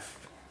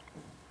half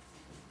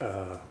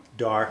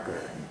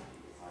darker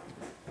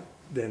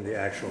than the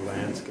actual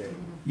landscape.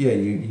 Yeah,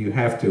 you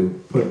have to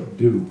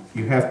do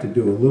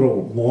a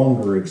little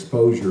longer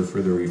exposure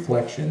for the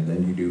reflection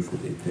than you do for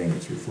the thing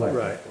that's reflected.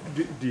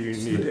 Right. Do you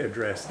need to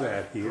address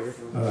that here?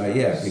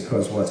 Yeah,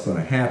 because what's going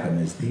to happen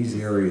is these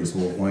areas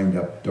will wind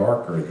up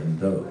darker than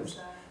those.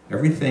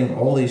 Everything,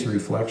 all these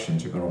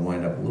reflections are going to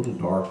wind up a little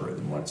darker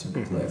than what's in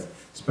the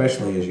cliff,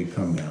 especially as you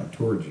come down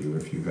towards you.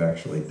 If you've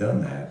actually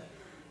done that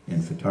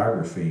in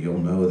photography, you'll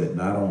know that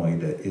not only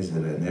is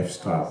it an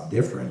f-stop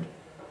different,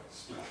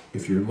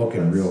 if you're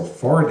looking real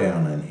far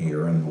down in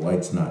here and the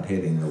light's not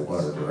hitting the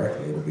water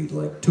directly, it'll be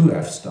like 2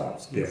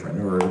 f-stops different,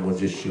 or it will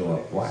just show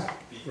up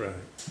black. Right.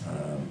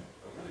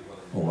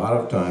 A lot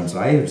of times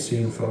I have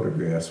seen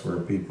photographs where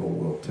people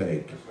will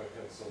take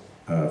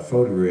a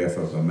photograph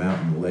of a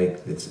mountain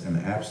lake that's an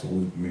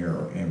absolute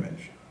mirror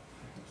image.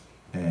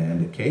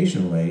 And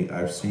occasionally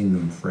I've seen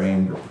them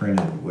framed or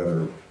printed,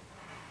 whether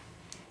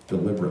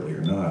deliberately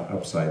or not,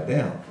 upside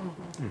down.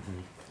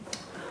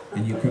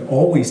 And you can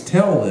always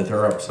tell that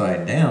they're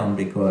upside down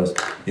because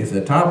if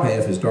the top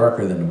half is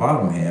darker than the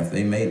bottom half,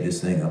 they made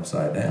this thing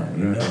upside down.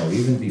 You know,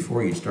 even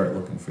before you start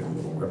looking for the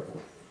little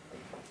ripple.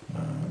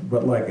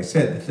 But like I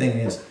said, the thing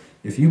is,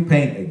 if you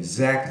paint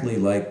exactly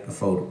like a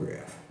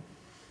photograph,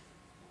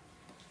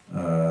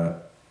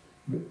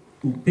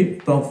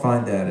 people don't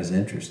find that as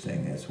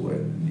interesting as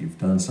when you've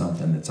done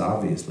something that's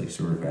obviously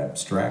sort of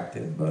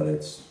abstracted, but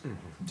it's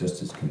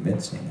just as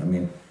convincing. I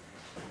mean,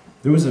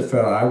 there was a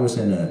fellow, I was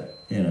in a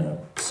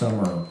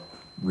summer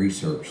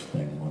research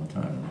thing one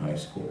time in high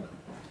school,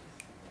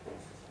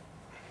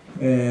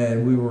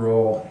 and we were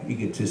all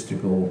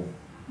egotistical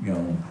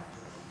young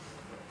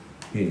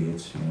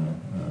idiots, you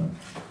know,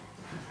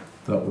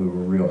 thought we were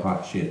real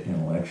hot shit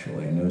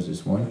intellectually, and there was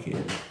this one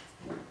kid,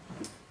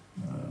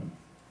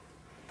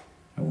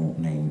 I won't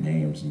name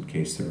names in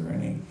case there are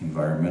any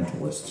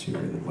environmentalists here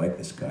that like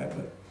this guy,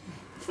 but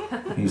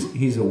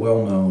he's a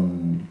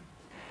well-known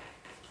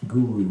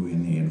guru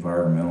in the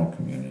environmental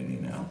community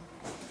now.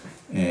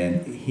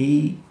 And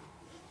he,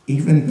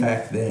 even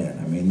back then,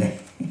 I mean,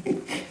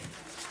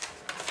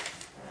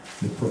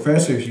 the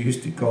professors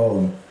used to call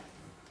him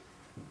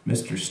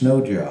Mr.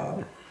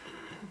 Snowjob,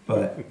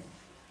 but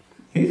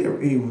he's a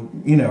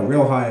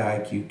real high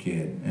IQ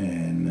kid,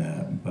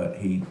 and but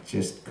he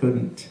just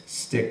couldn't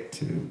stick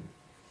to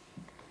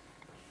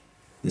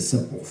the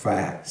simple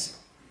facts.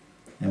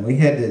 And we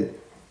had to,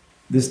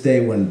 this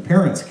day when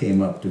parents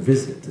came up to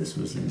visit, this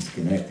was in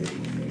Schenectady,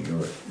 New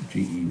York,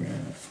 GE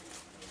ran it.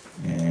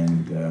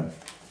 And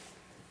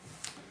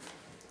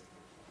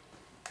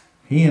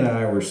he and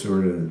I were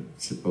sort of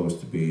supposed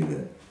to be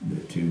the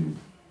two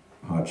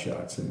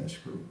hotshots in this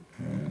group.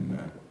 And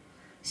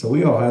so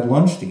we all had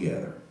lunch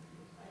together.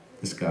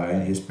 This guy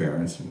and his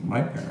parents and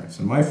my parents.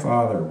 And my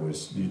father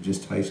was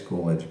just high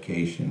school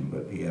education,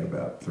 but he had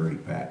about 30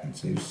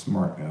 patents. He was a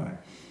smart guy.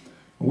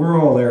 We're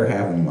all there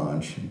having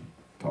lunch and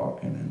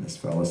talking, and this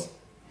fella's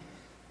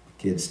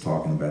kids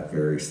talking about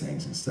various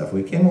things and stuff.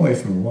 We came away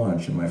from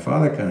lunch, and my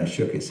father kind of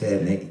shook his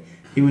head, and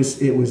it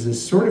was a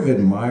sort of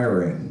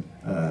admiring.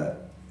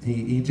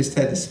 He just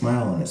had a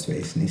smile on his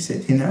face, and he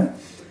said, you know,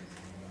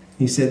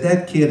 he said,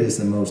 that kid is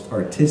the most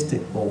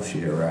artistic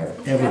bullshitter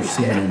I've ever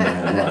seen in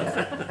my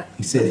life.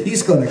 He said,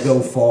 he's going to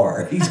go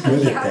far. He's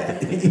good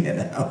at that, you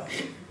know.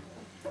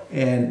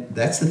 And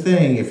that's the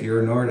thing, if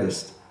you're an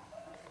artist,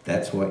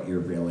 that's what you're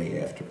really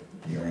after.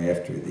 You're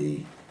after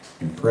the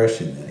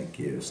impression that it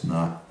gives,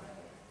 you're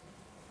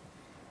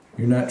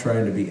not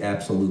trying to be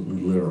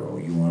absolutely literal.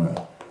 You want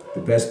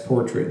the best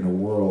portrait in the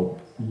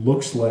world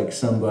looks like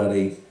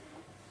somebody,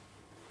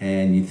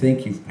 and you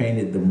think you've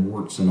painted them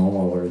warts and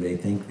all, or they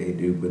think they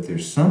do, but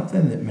there's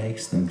something that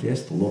makes them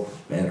just look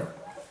better.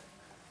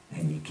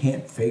 And you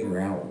can't figure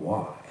out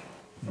why.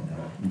 You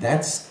know,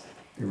 that's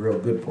a real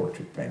good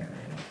portrait painter,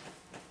 you know.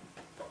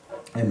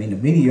 I mean, a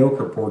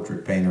mediocre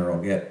portrait painter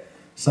will get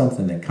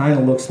something that kind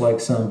of looks like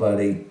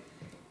somebody,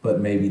 but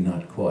maybe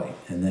not quite.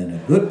 And then a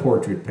good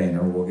portrait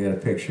painter will get a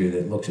picture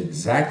that looks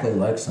exactly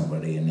like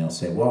somebody, and they'll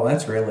say, well,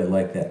 that's really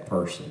like that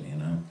person, you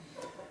know.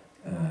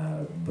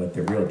 But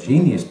the real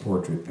genius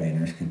portrait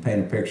painters can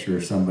paint a picture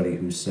of somebody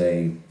who's,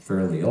 say,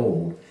 fairly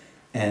old,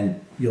 and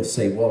you'll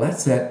say, well,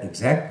 that's that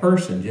exact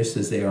person just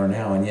as they are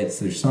now, and yet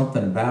there's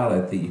something about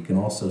it that you can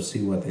also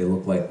see what they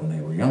look like when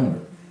they were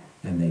younger.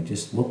 And they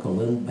just look a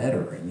little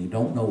better, and you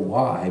don't know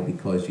why,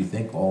 because you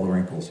think all the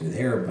wrinkles are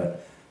there,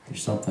 but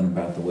there's something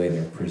about the way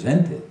they're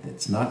presented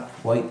that's not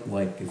quite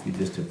like if you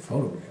just took a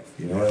photograph.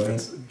 You know what I mean?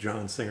 That's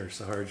John Singer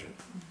Sargent.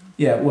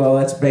 Yeah, well,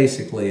 that's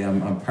basically,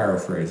 I'm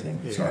paraphrasing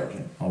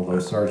Sargent. Although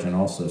Sargent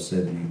also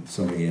said,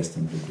 somebody asked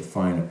him to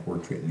define a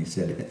portrait, and he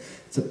said,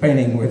 it's a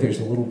painting where there's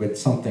a little bit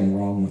something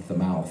wrong with the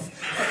mouth.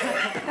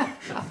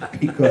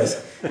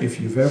 Because if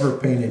you've ever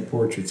painted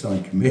portraits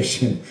on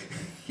commission,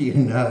 you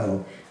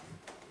know,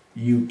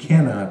 you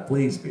cannot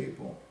please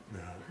people.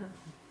 No.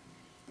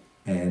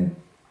 And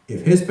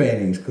if his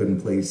paintings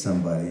couldn't please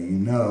somebody, you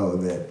know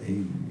that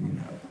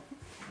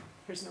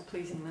there's no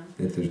pleasing them.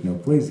 That there's no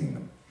pleasing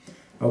them.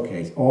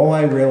 Okay, so all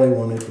I really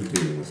wanted to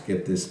do was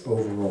get this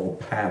overall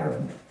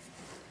pattern.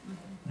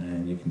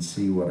 And you can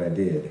see what I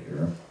did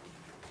here.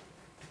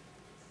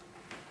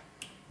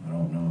 I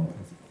don't know.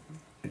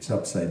 It's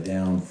upside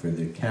down for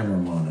the camera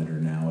monitor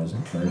now,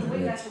 isn't it? We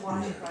got to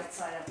watch it right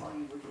side up while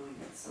you were doing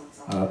it, so it's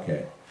all.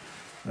 Okay.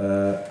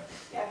 Yeah,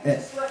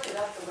 just lift it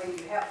up the way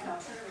you have, now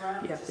turn it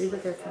around. Yeah, just leave it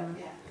lift there it for up, now.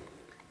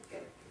 yeah.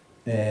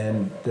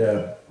 And,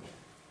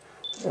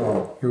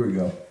 oh, here we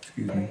go.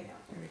 Excuse me.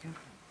 There we go.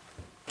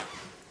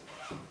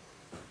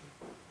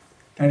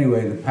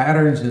 Anyway, the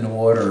patterns in the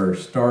water are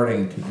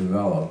starting to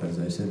develop. As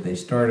I said, they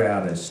start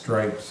out as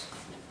stripes,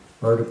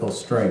 vertical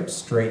stripes,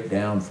 straight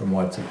down from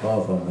what's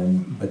above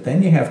them, but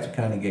then you have to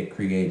kind of get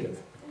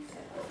creative.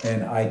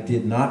 And I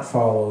did not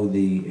follow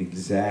the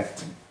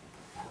exact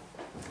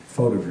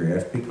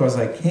photograph because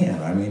I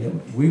can't. I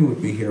mean, we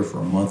would be here for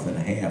a month and a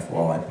half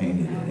while I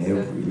painted in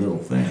every little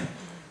thing.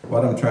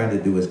 what I'm trying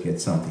to do is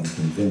get something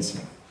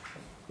convincing.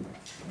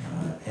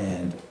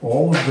 And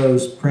all of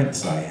those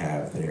prints I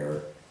have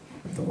there,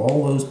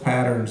 all those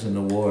patterns in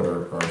the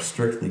water are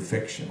strictly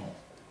fictional.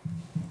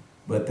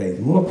 But they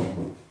look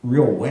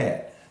real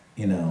wet,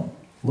 you know,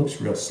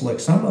 looks real slick.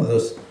 Some of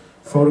those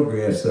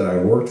photographs that I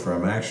worked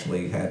from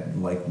actually had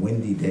like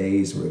windy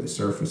days where the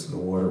surface of the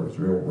water was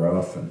real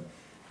rough, and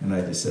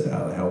I just said,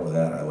 oh, the hell with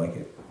that, I like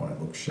it when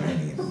it looks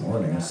shiny in the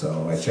morning,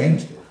 so I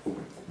changed it.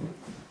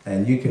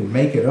 And you can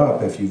make it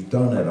up if you've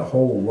done it a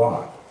whole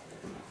lot.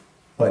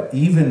 But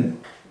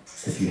even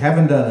if you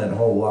haven't done it a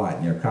whole lot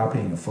and you're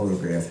copying a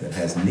photograph that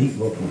has neat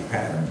looking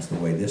patterns the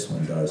way this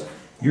one does,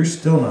 you're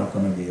still not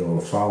going to be able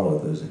to follow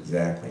those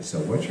exactly. So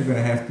what you're going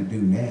to have to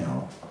do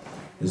now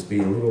is be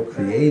a little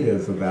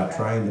creative about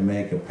trying to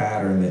make a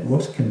pattern that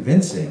looks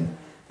convincing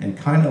and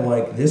kind of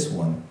like this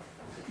one,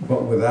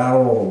 but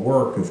without all the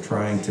work of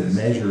trying to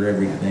measure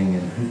everything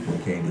and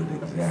duplicate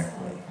it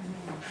exactly.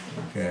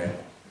 Okay?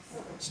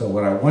 So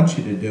what I want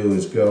you to do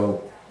is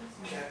go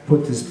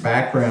put this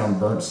background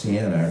burnt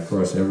sienna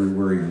across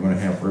everywhere you're going to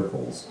have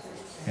ripples,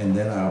 and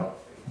then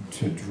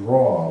to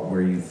draw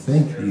where you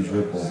think these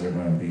ripples are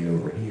going to be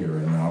over here,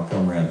 and then I'll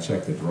come around and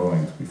check the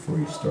drawings before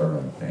you start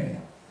on the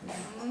painting.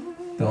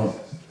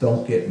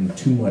 Don't get in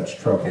too much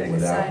trouble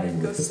without me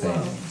with the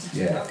paintings.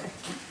 Yeah.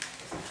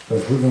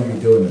 Because we're going to be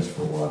doing this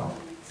for a while.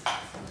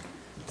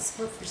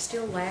 So if we're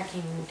still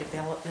lacking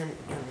development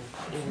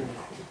in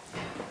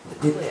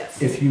the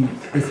cliff. If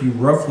you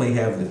roughly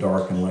have the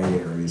dark and light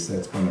areas,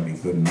 that's going to be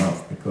good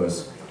enough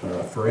because,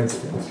 for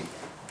instance,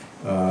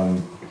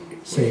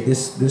 say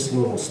this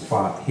little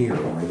spot here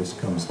where this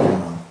comes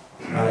down,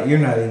 you're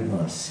not even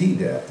going to see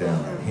that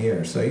down in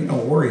here. So you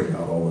don't worry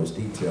about all those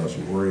details.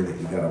 You worry that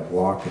you got a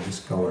block of this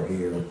color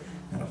here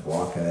and a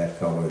block of that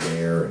color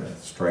there and a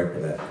stripe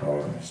of that color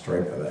and a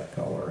stripe of that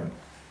color. And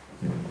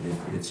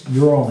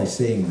you're only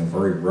seeing the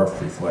very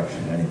rough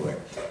reflection anyway.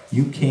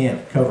 You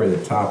can't cover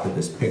the top of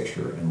this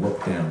picture and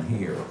look down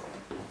here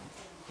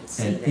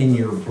and in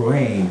your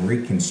brain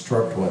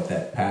reconstruct what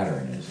that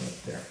pattern is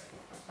up there.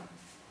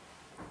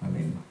 I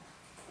mean,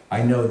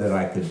 I know that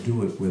I could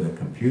do it with a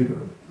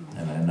computer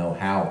and I know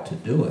how to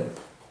do it,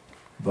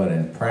 but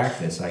in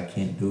practice I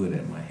can't do it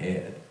in my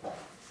head.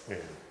 Yeah.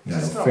 You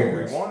That's know, not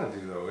figures. what we want to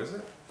do though, is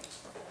it?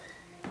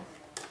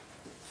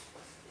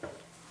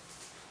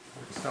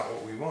 It's not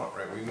what we want,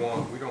 right? We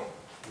want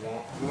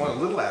a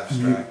little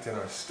abstract in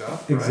our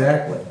stuff, right?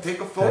 Exactly.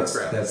 Take a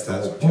photograph. That's the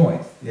whole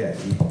point. Yeah,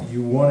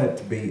 you want it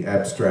to be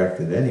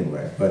abstracted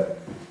anyway, but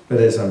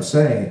as I'm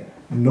saying,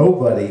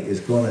 nobody is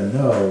going to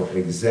know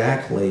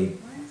exactly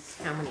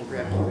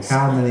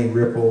how many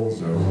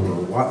ripples or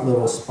what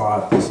little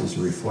spot this is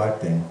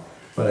reflecting,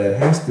 but it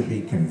has to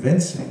be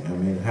convincing. I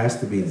mean, it has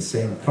to be the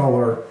same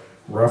color,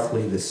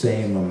 roughly the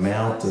same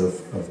amount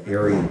of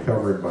area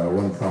covered by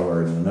one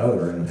color and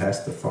another, and it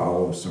has to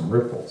follow some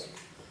ripples.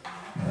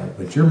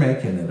 But you're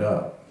making it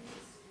up.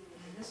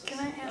 Can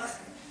I ask,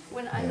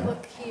 when I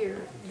look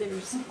here,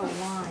 there's a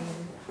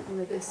line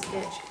where this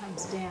edge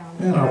comes down.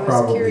 And I'll I was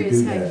probably curious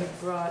do how that. you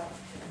brought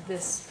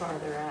this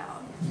farther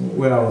out.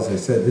 Well, as I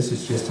said, this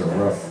is just a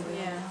rough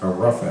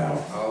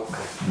out.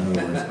 In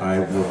other words, I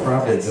will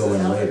probably go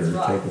in later,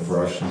 take a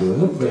brush and do a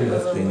little bit of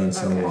lifting in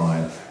some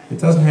line. It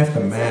doesn't have to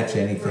match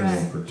anything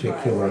in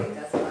particular,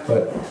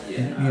 but you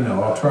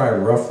know, I'll try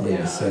roughly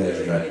to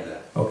say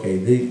that, okay,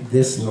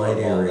 this light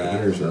area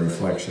here is a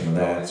reflection of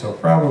that. So I'll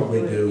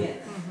probably do,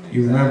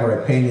 you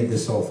remember I painted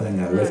this whole thing,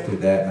 I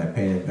lifted that and I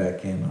painted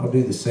back in. I'll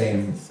do the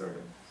same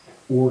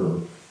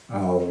order.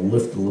 I'll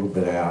lift a little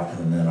bit out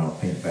and then I'll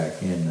paint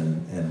back in,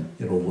 and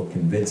it'll look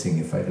convincing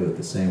if I do it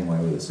the same way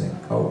with the same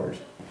colors.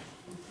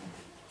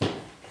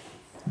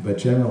 But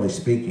generally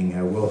speaking,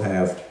 I will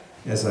have,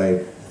 as I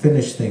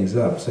finish things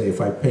up, say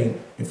if I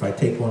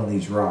take one of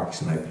these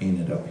rocks and I paint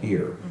it up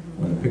here,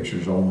 when the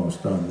picture's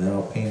almost done, then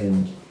I'll paint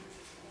in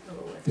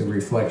the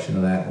reflection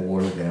of that in the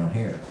water down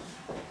here.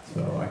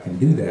 So I can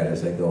do that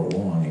as I go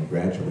along and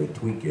gradually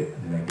tweak it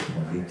and make it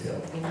more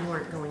detailed. And you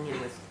aren't going in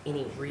with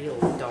any real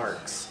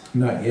darks.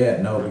 Not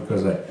yet, no,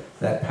 because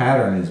that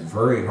pattern is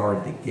very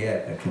hard to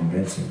get a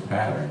convincing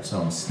pattern,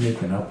 so I'm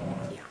sneaking up on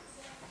it.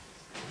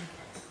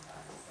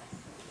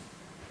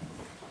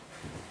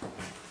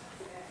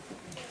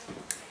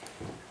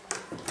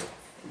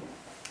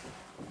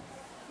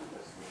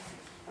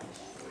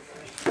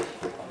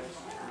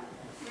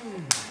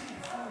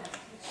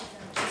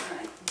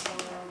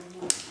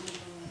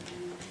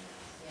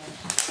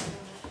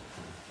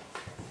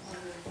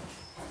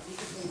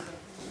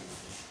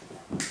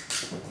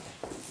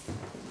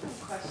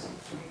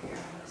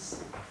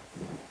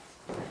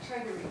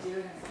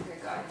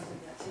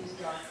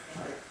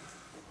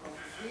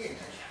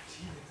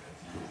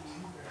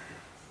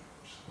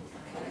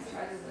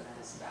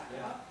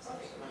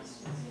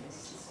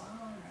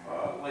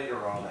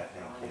 Later on, I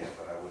think, yeah,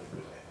 but I wouldn't do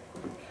anything.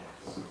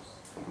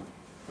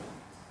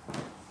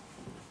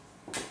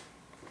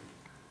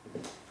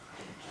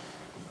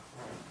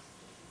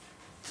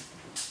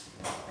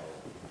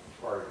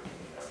 Part of,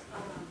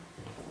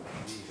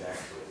 these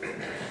actually.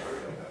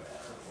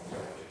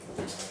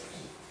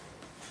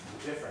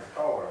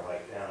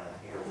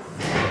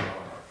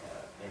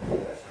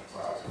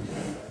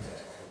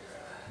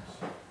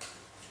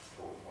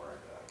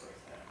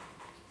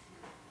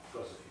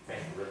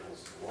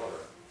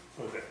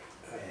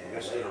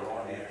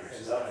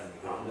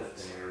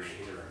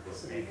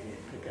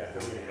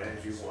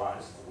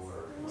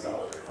 It's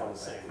all on the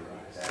same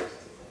price.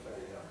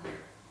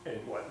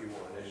 And what you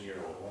want in your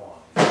More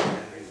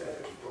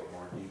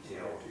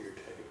detail to your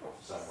table.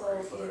 somewhere,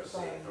 you put a So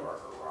safe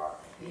darker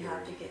rock. You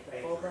have to get the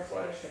full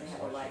definition, and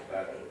have a light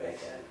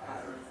definition,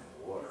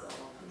 Water.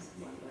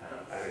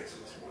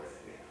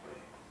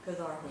 because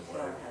our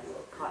hotel has a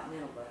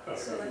continental bucket.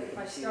 So like if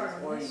I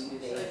start on this,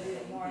 should I do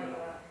more of a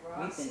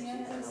raw We've been sienna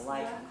choosing as a the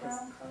light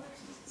background color?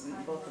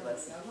 Both of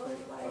us are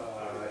pretty light.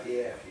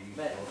 Yeah, if you use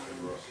But, most of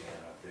the rosin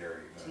up there,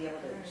 you're To be able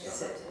gonna. to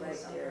sit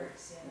right there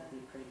would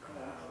be pretty cool.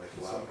 There's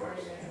a lot of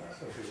rosin.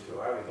 So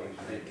I would use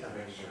big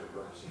mixture of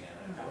rosin.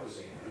 I was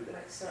saying do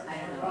that. I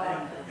don't know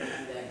how to do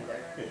that either.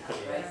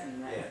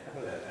 Rising that. Yeah,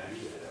 I do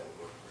that would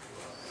work pretty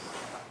well.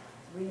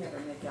 We never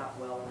make out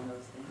well on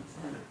those things.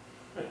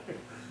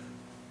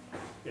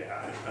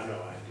 Yeah, I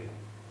know I did.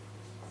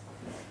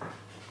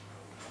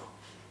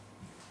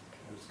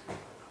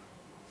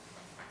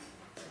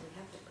 We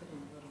have to put in a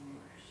little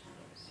more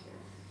shadows here.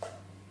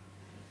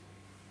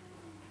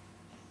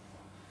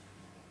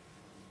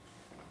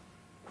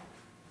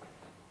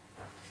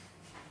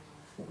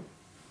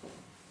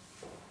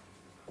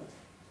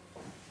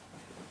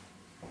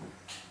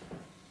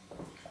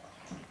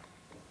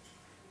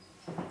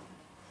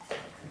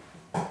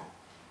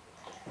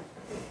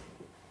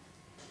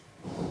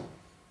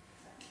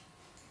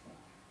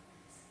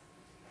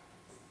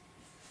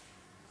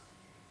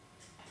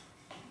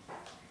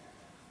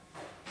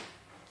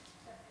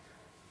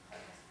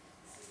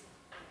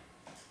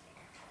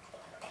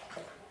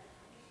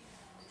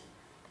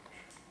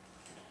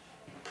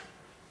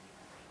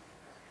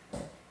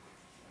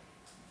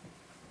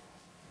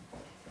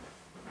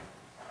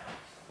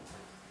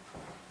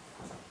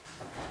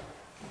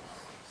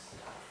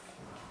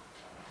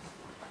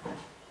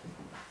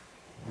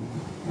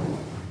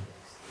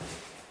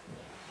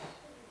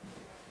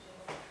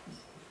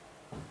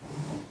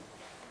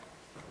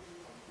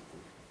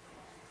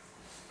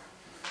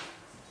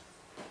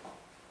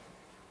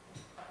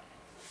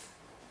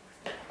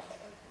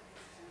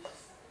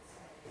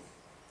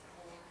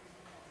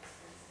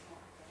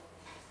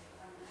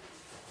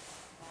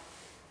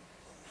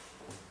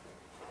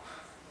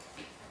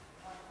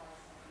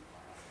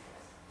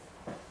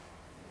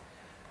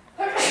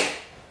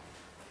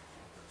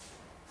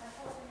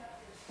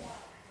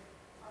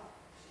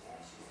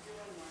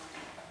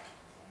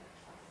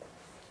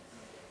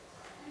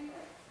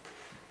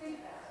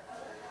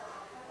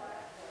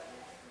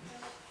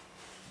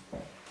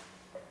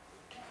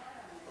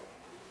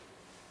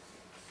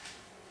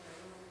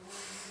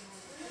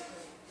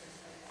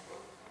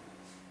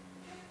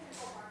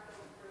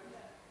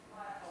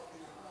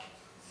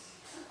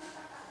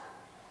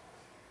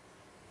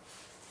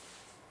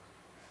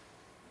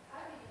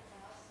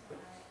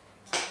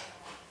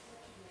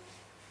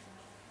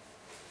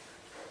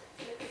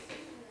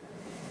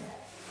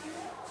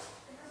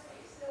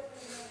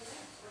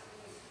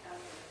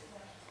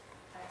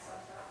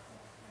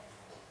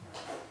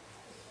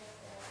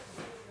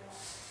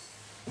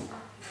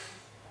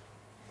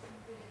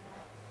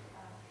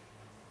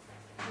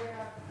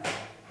 Where